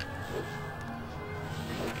much.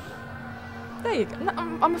 There you go. No,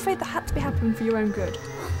 I'm afraid that had to be happening for your own good.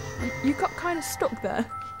 You got kind of stuck there.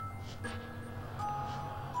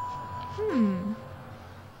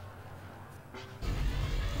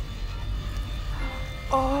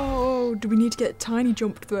 Oh, do we need to get Tiny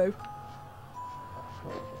jumped through?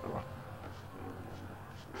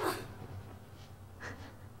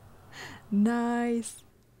 Nice.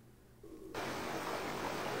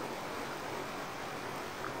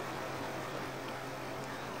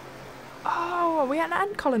 Oh, are we at an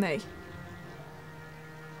ant colony?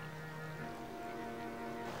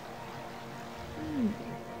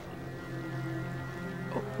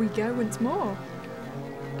 Up we go once more.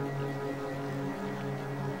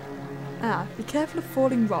 Ah, be careful of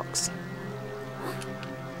falling rocks.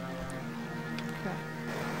 Okay.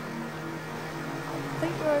 I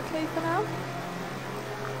think we're okay for now.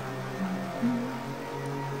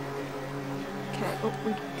 Okay, up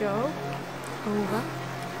we go. Over.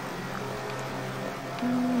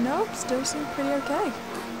 Nope, still seem pretty okay.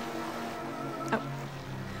 Oh,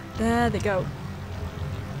 there they go.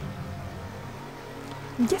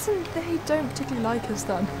 I'm guessing they don't particularly like us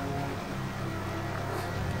then.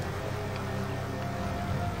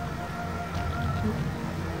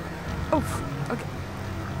 Oh, okay.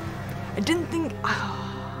 I didn't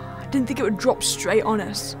think it would drop straight on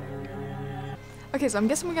us. Okay, so I'm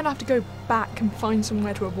guessing we're gonna have to go back and find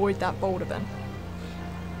somewhere to avoid that boulder then.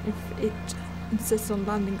 If it insists on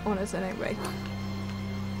landing on us anyway.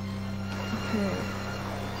 Okay.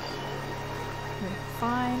 We're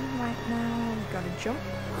fine right now. We've got to jump.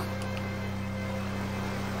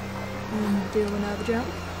 And do another jump.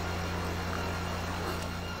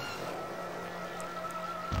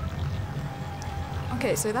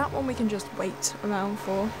 Okay, so that one we can just wait around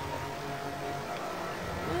for.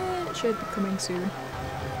 It should be coming soon.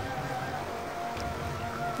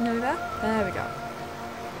 No there? There we go.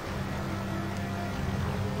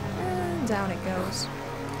 And down it goes.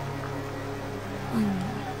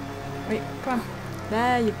 Wait, come on.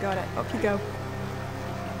 There, you've got it. Up you go.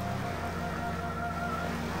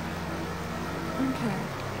 Okay.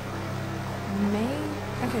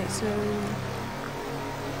 Okay, so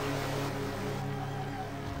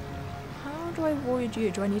how do I avoid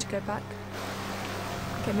you? Do I need to go back?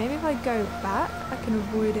 Okay, maybe if I go back, I can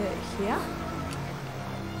avoid it here.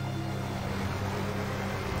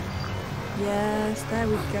 Yes, there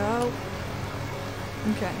we go.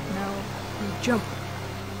 Okay, now we jump.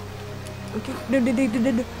 Okay,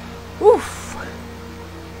 no. Oof!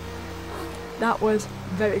 That was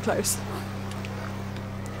very close.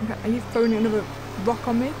 Okay, are you throwing another rock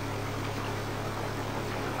on me?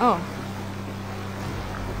 Oh.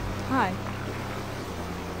 Hi.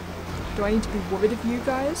 Do I need to be worried of you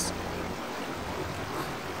guys?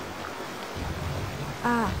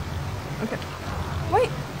 Ah. Okay. Wait!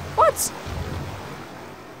 What?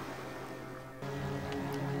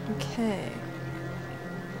 Okay.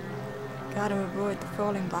 Gotta avoid the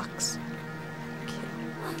falling blocks. Okay.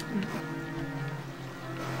 And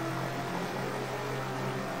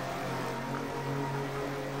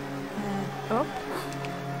up.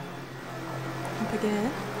 Up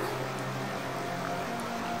again.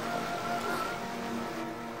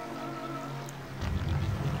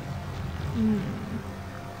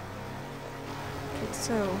 Okay,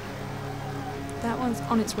 so that one's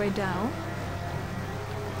on its way down.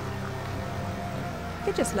 I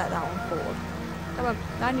could just let that one fall. Come on,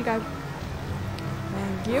 down you go.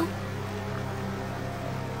 Thank you.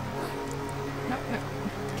 No.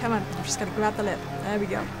 Come on, I'm just gonna grab the lip. There we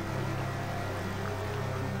go.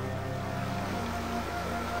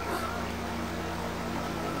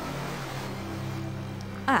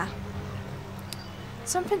 Ah.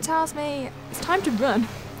 Something tells me it's time to run.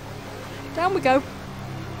 Down we go.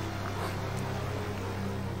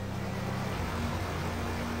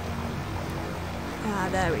 Ah,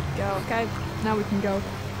 there we go. Okay, now we can go.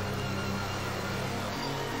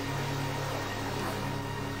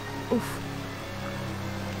 Oof.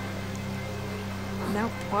 Now,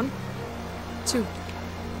 1, 2.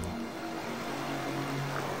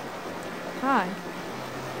 Hi.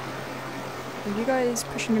 Are you guys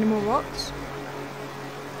pushing any more rocks?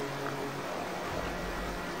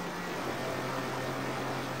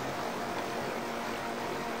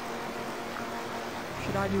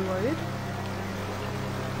 I be worried?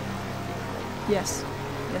 Yes.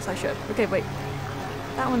 Yes, I should. Okay, wait.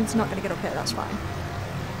 That one's not gonna get up here, that's fine.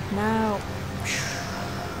 Now...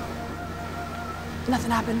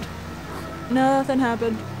 Nothing happened. Nothing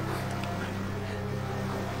happened.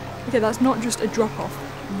 Okay, that's not just a drop-off.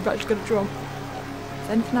 We've actually got to jump. Is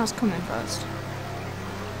anything else coming first?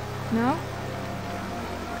 No?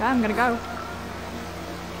 Okay, I'm gonna go.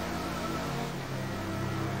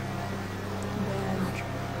 And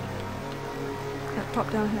then...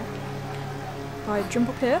 Top down here. If I jump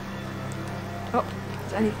up here... Oh,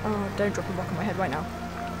 is any... Oh, don't drop a rock on my head right now.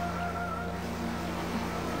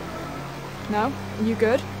 No? Are you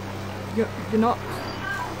good? You're not...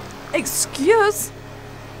 Excuse?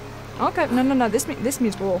 Okay, no, this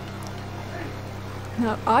means war.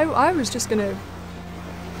 No, I was just gonna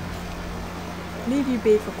leave you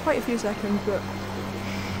be for quite a few seconds, but...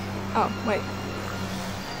 Oh, wait.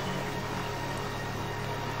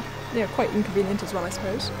 Yeah, quite inconvenient as well, I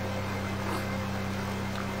suppose.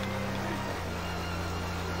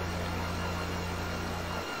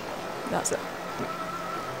 That's it.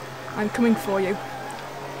 I'm coming for you.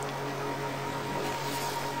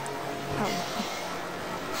 Oh.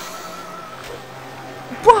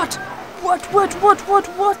 What?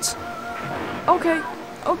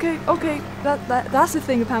 Okay. That's the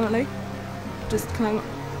thing apparently. Just climb up.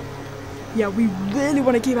 Yeah, we really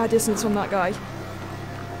want to keep our distance from that guy.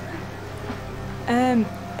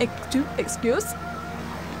 Excuse?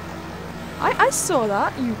 I saw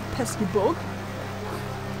that, you pesky bug.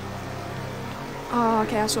 Oh,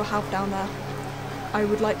 okay, I saw half down there. I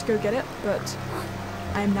would like to go get it, but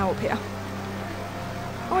I am now up here.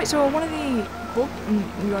 Oh wait, so one of the bug,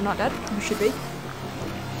 you're not dead, you should be.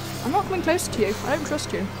 I'm not coming close to you, I don't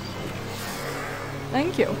trust you.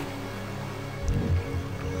 Thank you.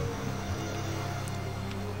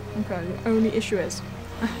 Okay, the only issue is,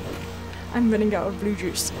 I'm running out of blue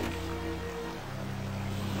juice.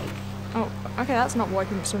 Oh, okay, that's not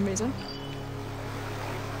working for some reason.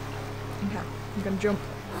 Okay, I'm gonna jump.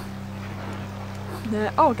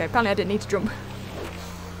 There. Oh, okay, apparently I didn't need to jump.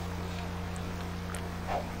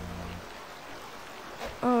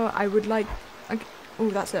 Oh, I would like... Okay.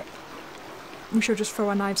 Oh, that's it. We should just throw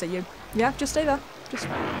our knives at you. Yeah, just stay there. Just...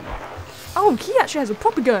 Oh, he actually has a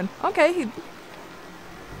proper gun. Okay.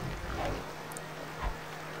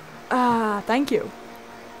 Ah, thank you.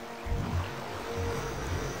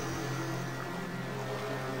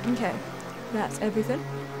 Okay, that's everything.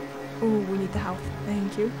 Oh, we need the health.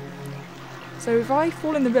 Thank you. So if I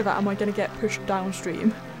fall in the river, am I going to get pushed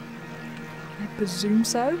downstream? I presume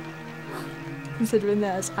so. Considering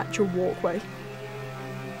there's actual walkway.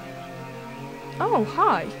 Oh,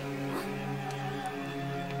 hi.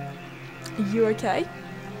 Are you okay?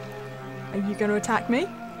 Are you going to attack me?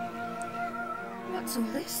 What's all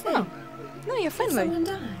this then? Oh, no, you're Did friendly. someone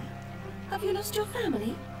die? Have you lost your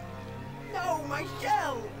family? No, my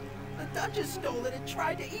shell! The Duchess stole it and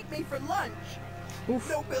tried to eat me for lunch. Oof.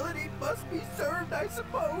 Nobility must be served, I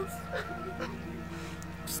suppose.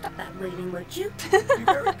 Stop that wailing, won't you? You're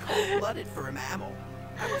very cold-blooded for a mammal.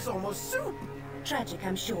 I was almost soup. Tragic,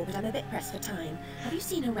 I'm sure, but I'm a bit pressed for time. Have you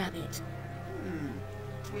seen a rabbit?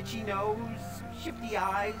 Twitchy nose, shifty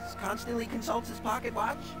eyes, constantly consults his pocket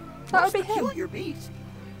watch. That would be him. Peculiar beast.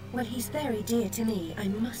 Well, he's very dear to me. I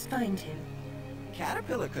must find him.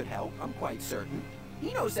 Caterpillar could help, I'm quite certain.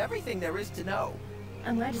 He knows everything there is to know.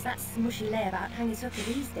 And where does that smushy layabout hang his hooker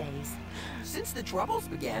these days? Since the troubles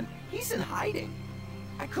began, he's in hiding.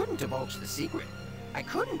 I couldn't divulge the secret. I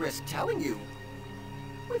couldn't risk telling you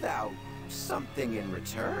without something in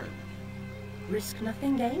return. Risk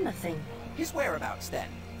nothing, gain nothing. His whereabouts, then,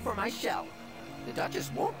 for my shell. The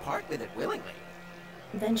Duchess won't part with it willingly.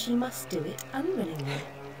 Then she must do it unwillingly.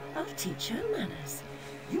 I'll teach her manners.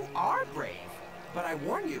 You are brave, but I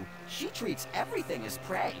warn you, she treats everything as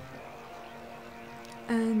prey.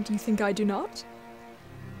 And you think I do not?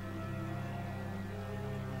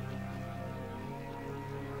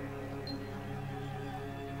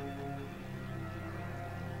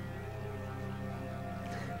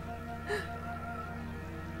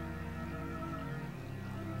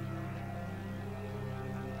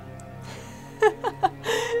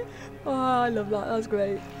 Oh, I love that. That's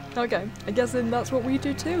great. Okay, I guess then that's what we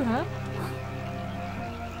do too, huh?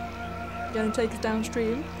 Gonna take us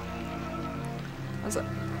downstream.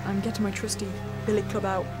 I'm getting my trusty billy club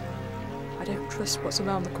out. I don't trust what's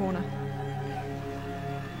around the corner.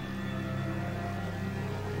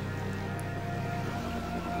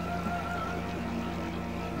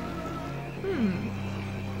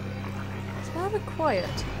 It's rather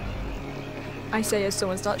quiet. I say as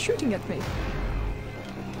someone starts shooting at me.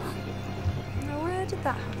 Now where did did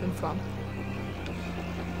that happen from?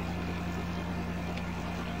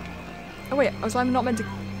 Oh wait, I was not meant to...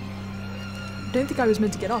 I don't think I was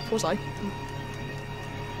meant to get up, was I?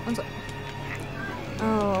 I'm sorry.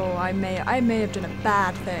 Oh, I may have done a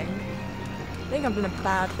bad thing. I think I've done a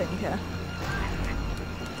bad thing here.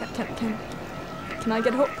 Can I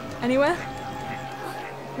get up anywhere?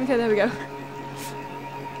 Okay, there we go.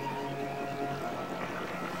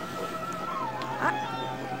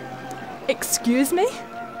 Excuse me?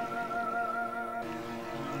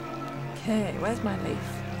 Okay, where's my leaf?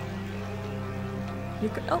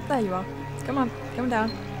 Oh, there you are. Come on, come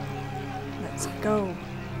down. Let's go.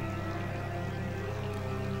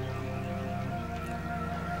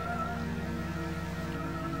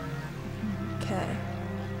 Okay.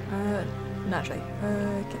 Naturally.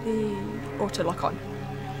 Get the auto lock on.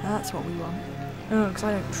 That's what we want. Oh, because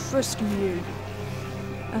I don't trust you.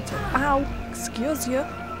 That's it. Ow! Excuse you.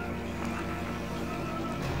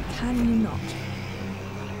 Can you not?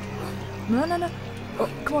 No, no, no. Oh,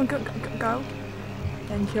 come on, go.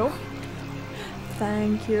 Thank you.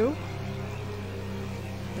 Thank you.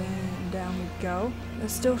 Then down we go.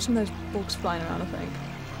 There's still some of those bugs flying around, I think.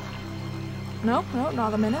 No, not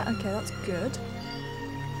at the minute. Okay, that's good.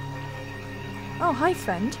 Oh, hi,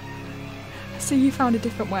 friend. I see you found a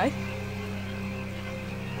different way.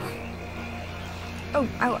 Oh,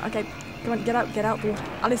 ow, okay. Come on, get out the water.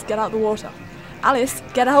 Alice, get out the water. Alice,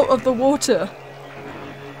 get out of the water!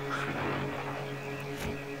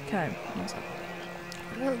 Okay, what's that?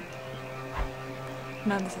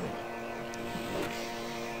 No, this is it.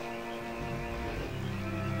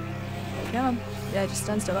 Come on. Yeah, just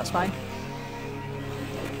stand still, that's fine.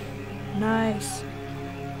 Nice.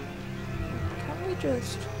 Can we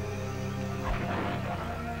just...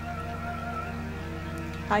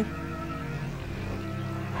 Hi.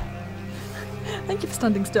 Thank you for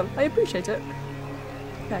standing still. I appreciate it.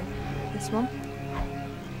 Okay, this one.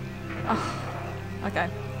 Oh, okay.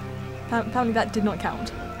 Apparently that did not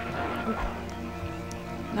count. Oh.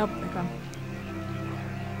 Nope, okay.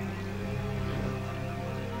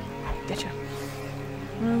 Getcha.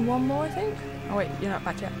 One more, I think? Oh wait, you're not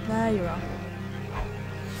back yet. There you are.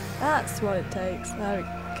 That's what it takes. There we go.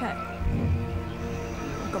 Okay.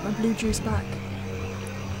 I've got my blue juice back.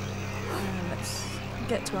 Let's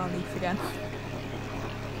get to our leaf again.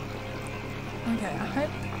 Okay, I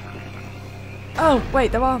hope... Oh,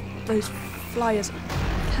 wait, there are those flyers.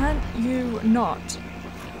 Can you not?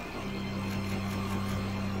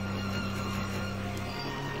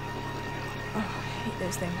 Oh, I hate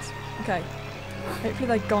those things. Okay. Hopefully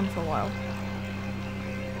they're gone for a while.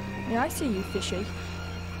 Yeah, I see you, fishy.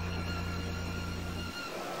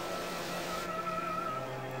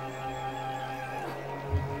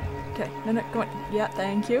 Okay, no, go on. Yeah,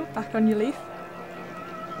 thank you. Back on your leaf.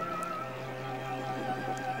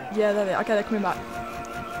 Yeah, there they are. Okay, they're coming back.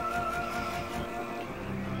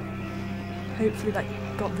 Hopefully that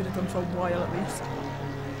got rid of them for a while at least.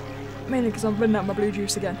 Mainly because I'm running out my blue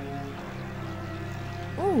juice again.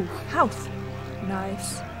 Ooh, health.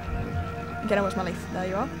 Nice. Okay, now where's my leaf? There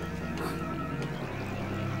you are.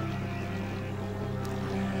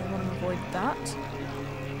 I want to avoid that.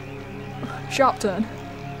 Sharp turn.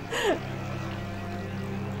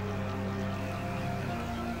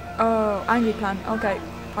 Oh, angry plant. Okay,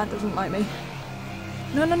 plant doesn't like me.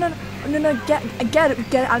 No, get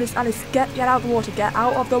Alice, get out of the water, get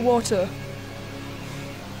out of the water.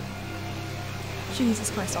 Jesus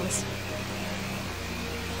Christ, Alice.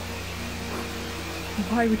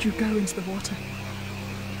 Why would you go into the water?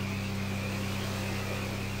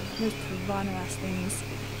 Those piranha ass things.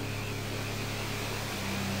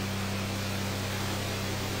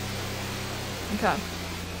 Okay.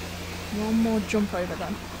 One more jump over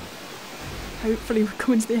then. Hopefully we're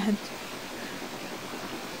coming to the end.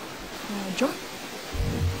 Jump.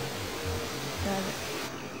 There.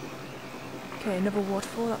 Okay, another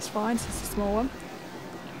waterfall, that's fine, so it's a small one.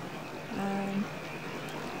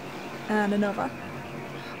 And another.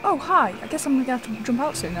 Oh, hi! I guess I'm gonna have to jump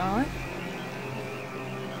out soon now, aren't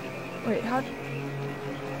I? Wait, how...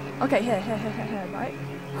 Okay, here, right?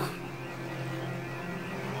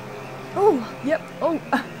 Oh, yep, oh!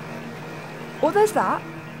 Oh, there's that!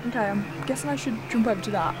 Okay, I'm guessing I should jump over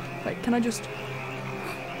to that. Wait, can I just...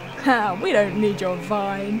 we don't need your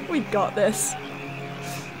vine. We got this.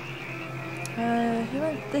 He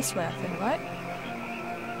went this way, I think, right?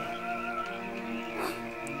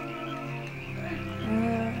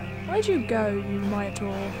 Where'd you go, you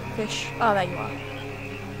Minotaur fish? Oh, there you are.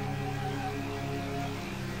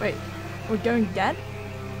 Wait, we're going again?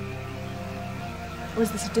 Or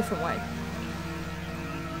is this a different way?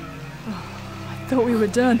 Oh, I thought we were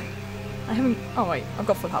done. I haven't... Oh wait, I've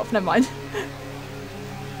got full health, never mind.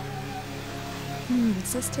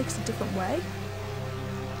 So this takes a different way?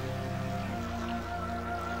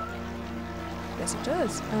 Yes it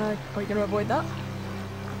does. Are you going to avoid that?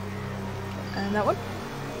 And that one?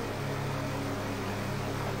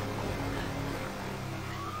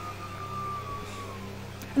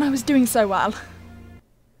 And I was doing so well.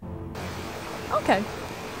 Okay.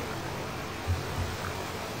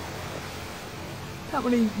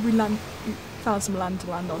 Apparently we found some land to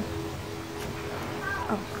land on.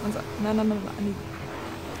 Oh, one's that? No, I need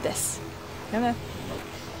this. Come here.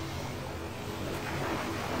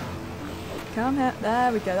 Come here.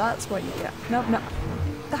 There we go, that's what you get. No.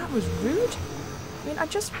 That was rude. I mean, I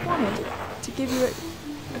just wanted to give you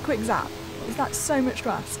a quick zap. Is that so much to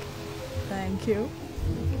ask? Thank you.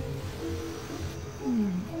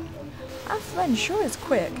 Our friend sure is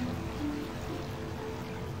quick.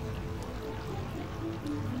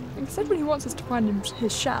 He said when he wants us to find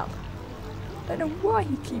his shop. I don't know why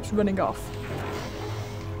he keeps running off.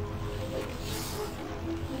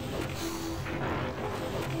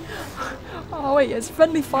 Oh wait, is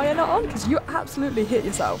friendly fire not on? Because you absolutely hit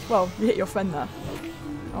yourself. Well, you hit your friend there.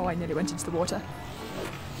 Oh, I nearly went into the water.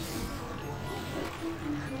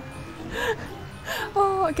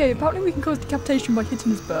 Oh, okay, apparently we can cause decapitation by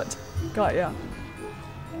hitting his butt. Got ya.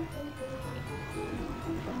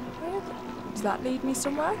 Does that lead me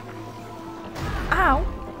somewhere? Ow!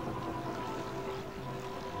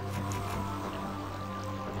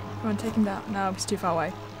 Come on, take him down. No, it's too far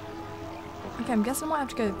away. Okay, I'm guessing I might have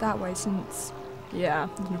to go that way since... Yeah,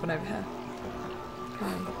 there's nothing over here.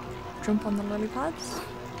 Okay, jump on the lily pads.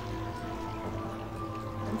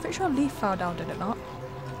 I'm pretty sure a leaf fell down, did it not?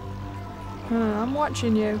 I'm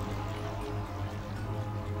watching you.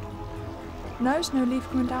 No, there's no leaf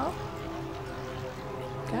coming down.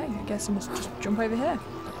 Okay, I guess I must just jump over here.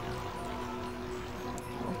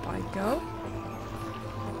 Up I go.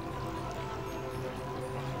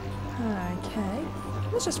 Okay,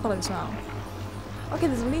 let's just follow this around. Okay,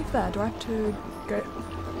 there's a leaf there. Do I have to go?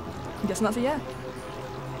 I'm guessing that's a yeah.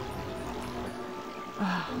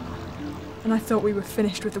 And I thought we were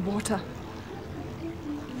finished with the water.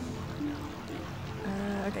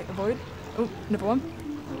 Okay, avoid. Oh, another one.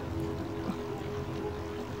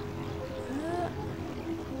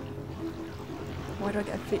 Why do I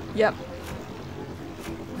get a feet? Yep.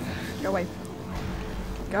 Go away.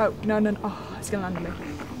 Go. No. Oh, it's gonna land on me.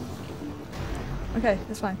 Okay,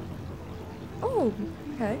 that's fine. Oh,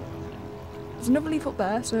 okay. There's another leaf up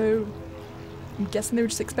there, so I'm guessing they were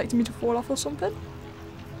just expecting me to fall off or something.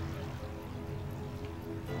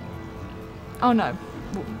 Oh no,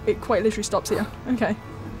 it quite literally stops here. Okay.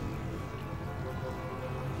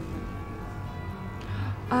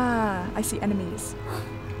 Ah, I see enemies.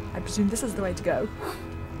 I presume this is the way to go.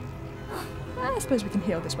 I suppose we can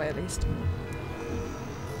heal this way at least.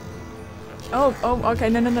 Oh, okay,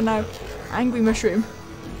 no. Angry mushroom.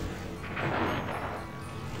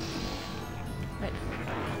 Wait.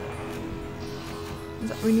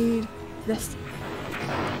 We need this.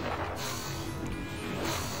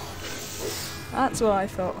 That's what I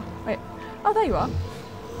thought. Wait. Oh, there you are.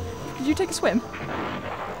 Did you take a swim?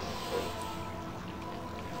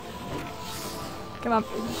 Come on.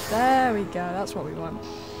 There we go. That's what we want.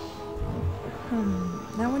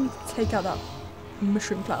 Now we need to take out that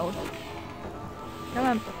mushroom cloud. Come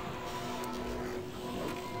on.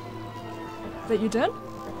 Is that you done?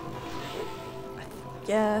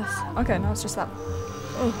 Yes. Okay, now it's just that.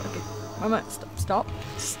 Oh, okay. Moment. Stop.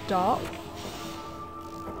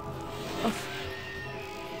 Oh.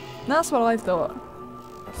 That's what I thought.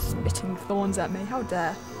 Spitting thorns at me. How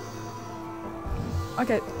dare.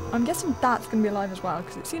 Okay, I'm guessing that's going to be alive as well,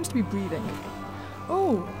 because it seems to be breathing.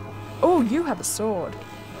 Oh, you have a sword.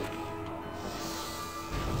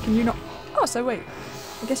 Can you not? Oh, so wait.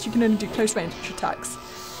 I guess you can only do close range attacks.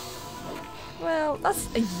 Well, that's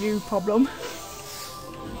a you problem.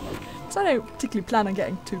 Because I don't particularly plan on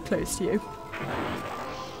getting too close to you.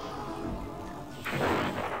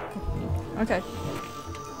 Okay.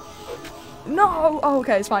 No! Oh,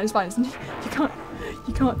 okay, it's fine.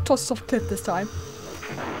 You can't toss us off a cliff this time.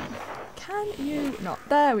 Can you not?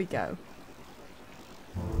 There we go.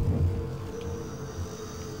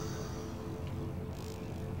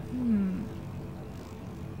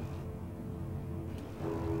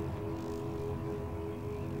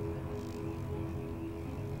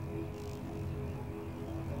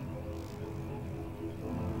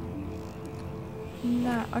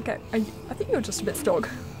 Nah, okay. I think you're just a bit stuck.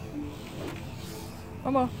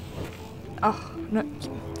 One more. Oh, no.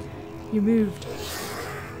 You moved.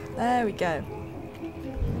 There we go.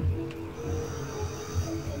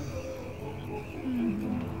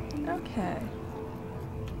 Okay.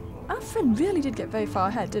 Our friend really did get very far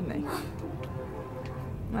ahead, didn't he?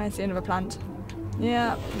 I see another plant.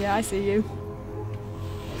 Yeah, I see you.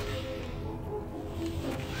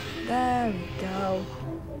 There we go.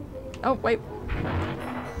 Oh, wait.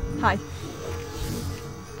 Hi.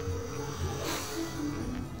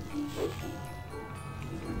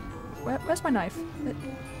 Where's my knife?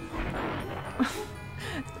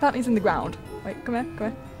 Apparently it's in the ground. Wait, come here,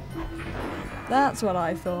 come here. That's what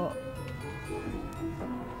I thought.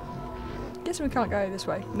 Guess we can't go this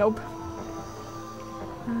way. Nope.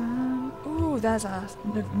 Ooh, there's a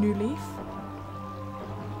new leaf.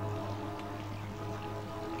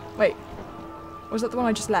 Wait, was that the one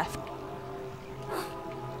I just left?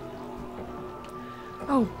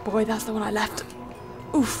 Oh boy, that's the one I left.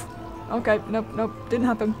 Oof. Okay, nope, didn't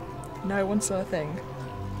happen. No one saw a thing.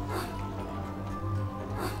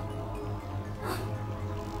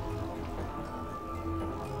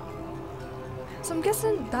 So I'm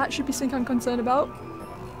guessing that should be something I'm concerned about.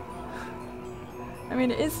 I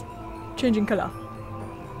mean, it is changing colour.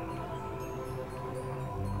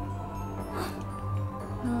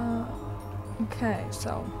 Okay,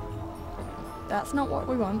 so that's not what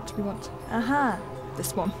we want. We want,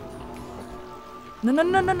 this one. No,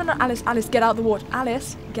 Alice, get out of the water.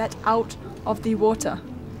 Alice, get out of the water.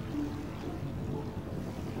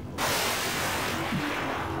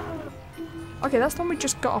 Okay, that's the one we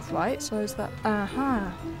just got off, right? So is that,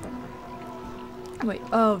 Wait,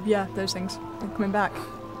 oh yeah, those things. They're coming back.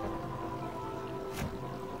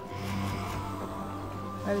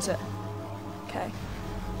 Where is it? Okay.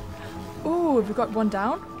 Ooh, have we got one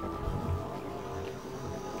down?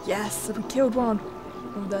 Yes, we killed one.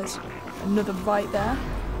 Oh, there's another right there.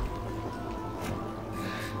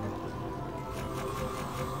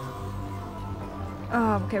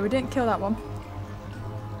 Oh, okay, we didn't kill that one.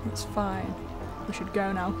 It's fine. We should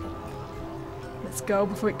go now. Let's go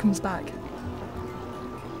before it comes back.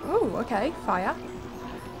 Oh, okay, fire.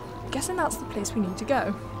 Guessing that's the place we need to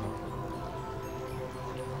go.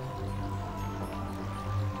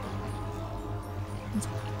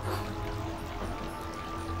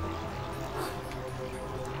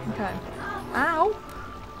 Okay. Ow!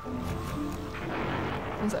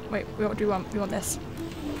 What's it? Wait, what do we want? We want this.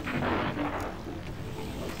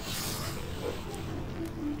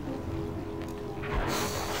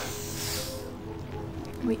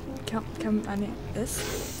 Wait, can I need this?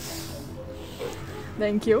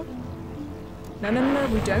 Thank you. No,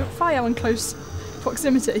 we don't fire in close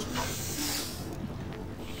proximity.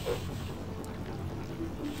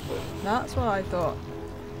 That's what I thought.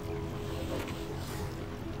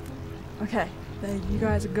 Okay, there you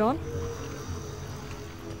guys are gone.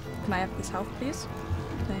 Can I have this health, please?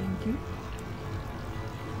 Thank you.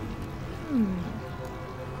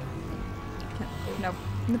 Okay, no,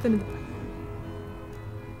 nothing.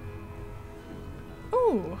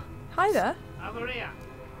 Oh, hi there. Over here.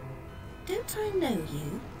 Don't I know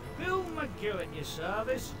you? Bill McGee at your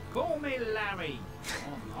service. Call me Larry.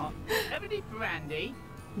 Or not. Have any brandy?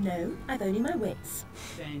 No, I've only my wits.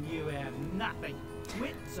 Then you have nothing.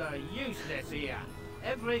 Wits are useless here.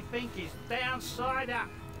 Everything is downside up.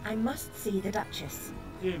 I must see the Duchess.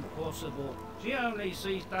 Impossible. She only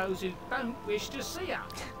sees those who don't wish to see her.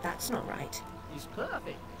 That's not right. It's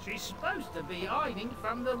perfect. She's supposed to be hiding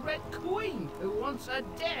from the Red Queen, who wants her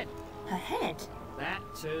dead. Her head? That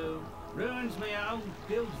too. Ruins me home,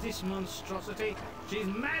 builds this monstrosity. She's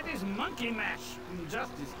mad as monkey mash, and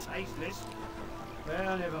just as tasteless.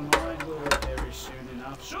 Well, never mind, we'll perish soon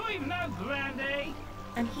enough. Sure you've no brandy?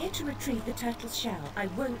 I'm here to retrieve the turtle's shell. I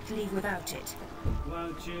won't leave without it.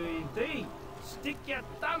 Won't you indeed? Stick your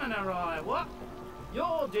thumb in her eye, what?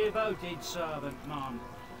 Your devoted servant, Mum.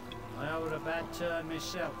 I owe her a bad turn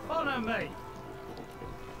myself. Follow me.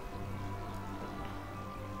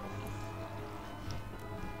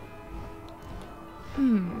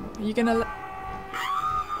 Are you gonna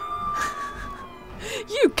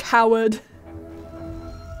You coward!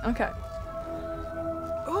 Okay.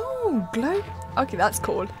 Oh, glow. Okay, that's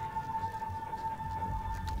cool.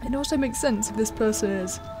 It also makes sense if this person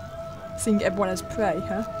is seeing everyone as prey,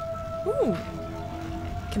 huh? Ooh.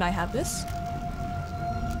 Can I have this?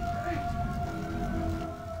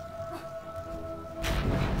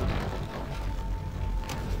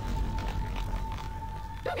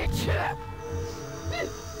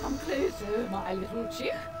 Come closer, my little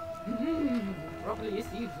chick. Properly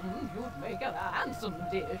seasoned, you'd make a handsome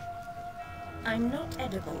dish. I'm not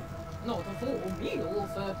edible. Not a full meal,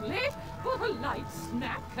 certainly, but a light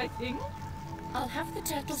snack, I think. I'll have the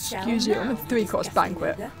turtle's shell. Excuse you, now, I'm a three-course disgusting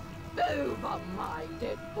banquet. ogre. Over my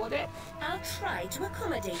dead body. I'll try to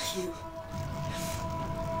accommodate you.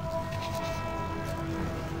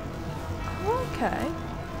 Okay.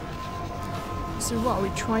 So what, are we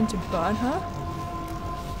trying to burn her?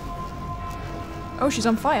 Oh, she's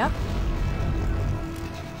on fire.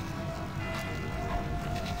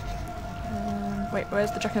 Wait,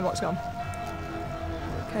 where's the Jack in the Box gone?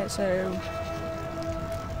 Okay, so...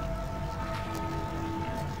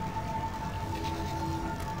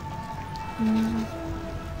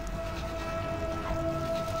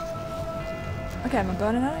 Okay, am I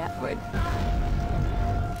burning her yet? Wait.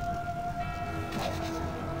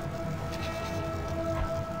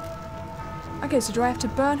 Okay, so do I have to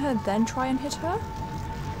burn her, then try and hit her?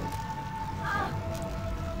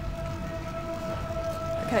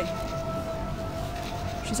 Okay.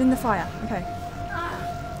 She's in the fire. Okay.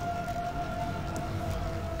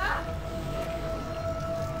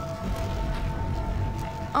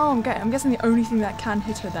 Oh, okay. I'm guessing the only thing that can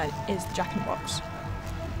hit her then is the Jack in the Box.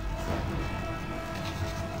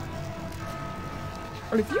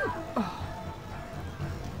 Well, if you... Oh,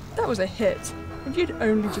 that was a hit. If you'd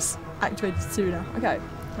only just activated sooner. Okay,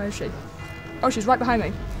 where is she? Oh, she's right behind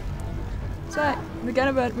me. So, we're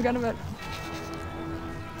gonna burn, we're gonna burn.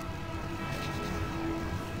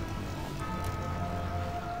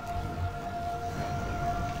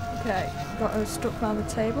 Okay, got her stuck around the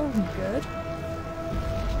table. Good.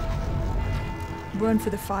 Run for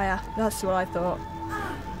the fire. That's what I thought.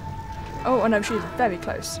 Oh no, she's very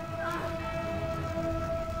close.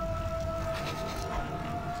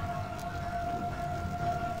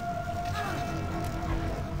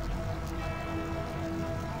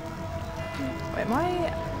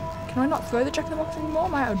 Wait, can I not throw the Jack in the Box anymore?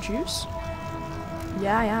 Am I out of juice?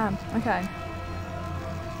 Yeah, I am. Okay.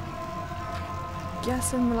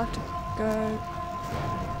 Guessing we'll have to go...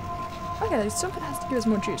 Okay, something has to give us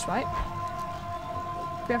more juice, right?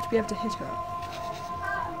 We have to be able to hit her.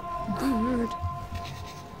 Good.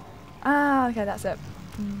 Ah, okay, that's it.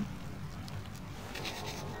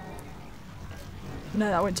 No,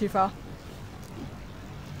 that went too far.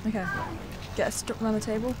 Okay. Get her stuck around the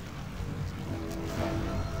table.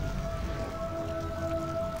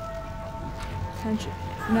 And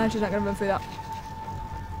no, she's not going to run through that.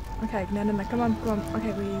 Okay, no, come on, come on.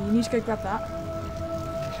 Okay, we need to go grab that.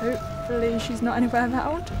 Hopefully she's not anywhere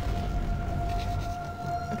around.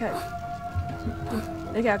 Okay.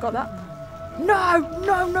 Okay, I got that. No!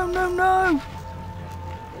 No, no, no, no!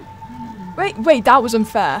 Wait, that was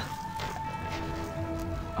unfair.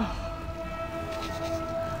 Oh.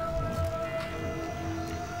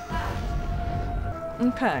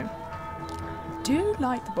 Okay. Do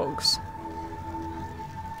like the bugs.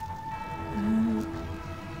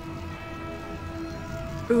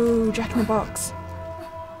 Ooh, Jack in the Box.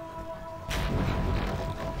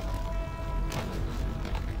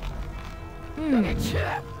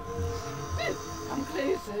 Come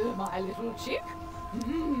closer, my little chick.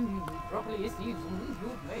 Properly seasoned,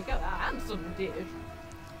 you'd make a handsome dish.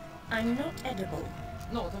 I'm not edible.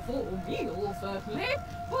 Not a full meal, certainly,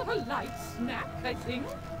 but a light snack, I think.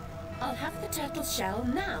 I'll have the turtle shell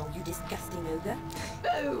now, you disgusting ogre.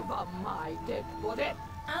 Over my dead body.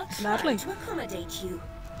 I'll try Lovely. to accommodate you.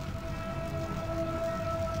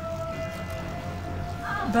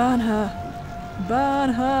 Burn her. Burn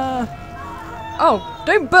her. Oh,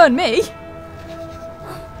 don't burn me!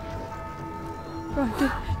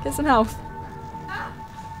 Right, get some health.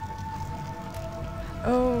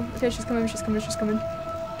 Oh, okay, she's coming, she's coming, she's coming.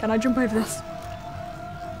 Can I jump over this?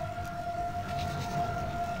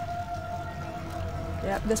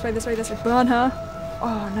 Yeah, this way, this way, this way. Burn her!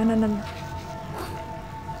 Oh, no, no, no, no.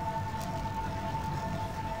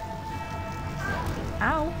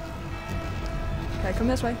 Ow! Okay, come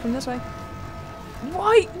this way, come this way.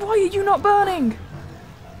 Why are you not burning?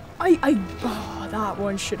 Oh, that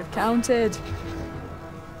one should have counted.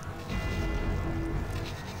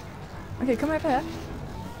 Okay, come over here.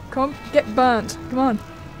 Come, get burnt. Come on.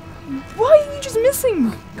 Why are you just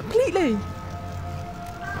missing completely?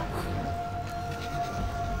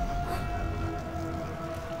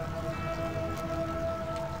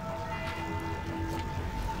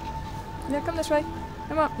 Yeah, come this way.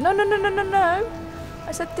 Come on. No, no, no, no, no, no.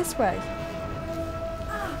 I said this way.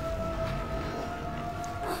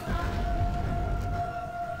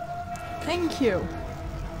 Thank you.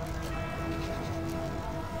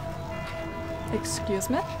 Excuse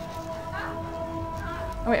me?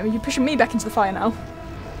 Oh wait, you're pushing me back into the fire now.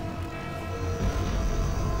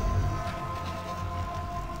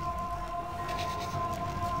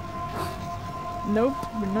 Nope,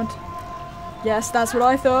 we're not. Yes, that's what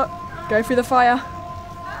I thought. Go through the fire.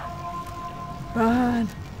 Burn.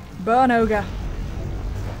 Burn, ogre.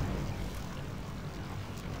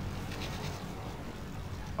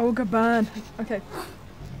 Ogre burn. Okay.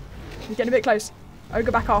 You're getting a bit close.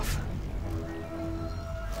 Ogre, back off.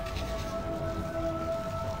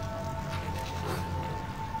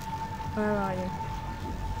 Where are you?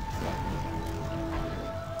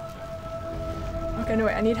 Okay, no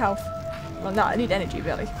wait, I need health. Well, no, I need energy,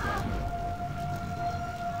 really.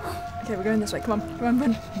 Okay, we're going this way. Come on, run,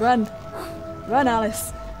 run, run. Run,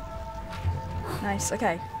 Alice. Nice,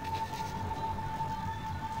 okay.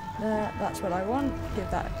 That's what I want.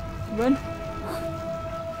 Give that. Run.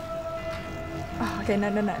 Oh, okay, no,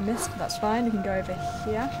 I missed. That's fine. You can go over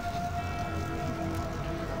here.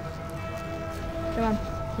 Come on.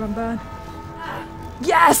 Come on, burn.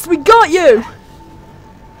 Yes, we got you!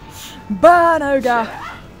 Burn, Ogre!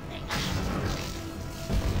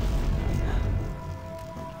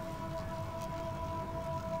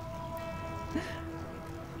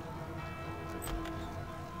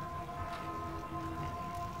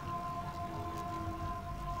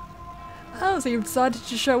 Oh, so you've decided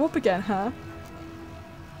to show up again, huh?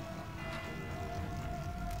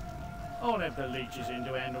 I'll have the leeches in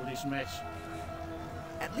to handle this mess.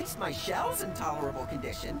 At least my shell's in tolerable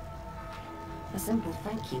condition. A simple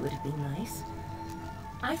thank you would have been nice.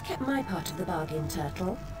 I've kept my part of the bargain,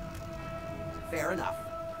 Turtle. Fair enough.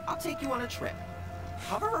 I'll take you on a trip.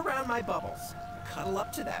 Hover around my bubbles. Cuddle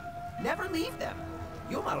up to them. Never leave them.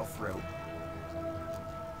 You'll muddle through.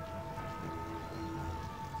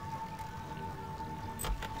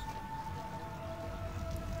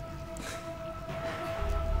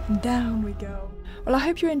 Down we go. Well, I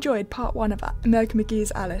hope you enjoyed part 1 of American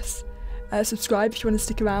McGee's Alice. Subscribe if you want to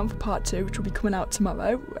stick around for part 2, which will be coming out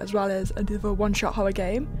tomorrow, as well as another one-shot horror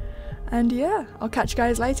game. And yeah, I'll catch you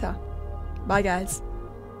guys later. Bye guys.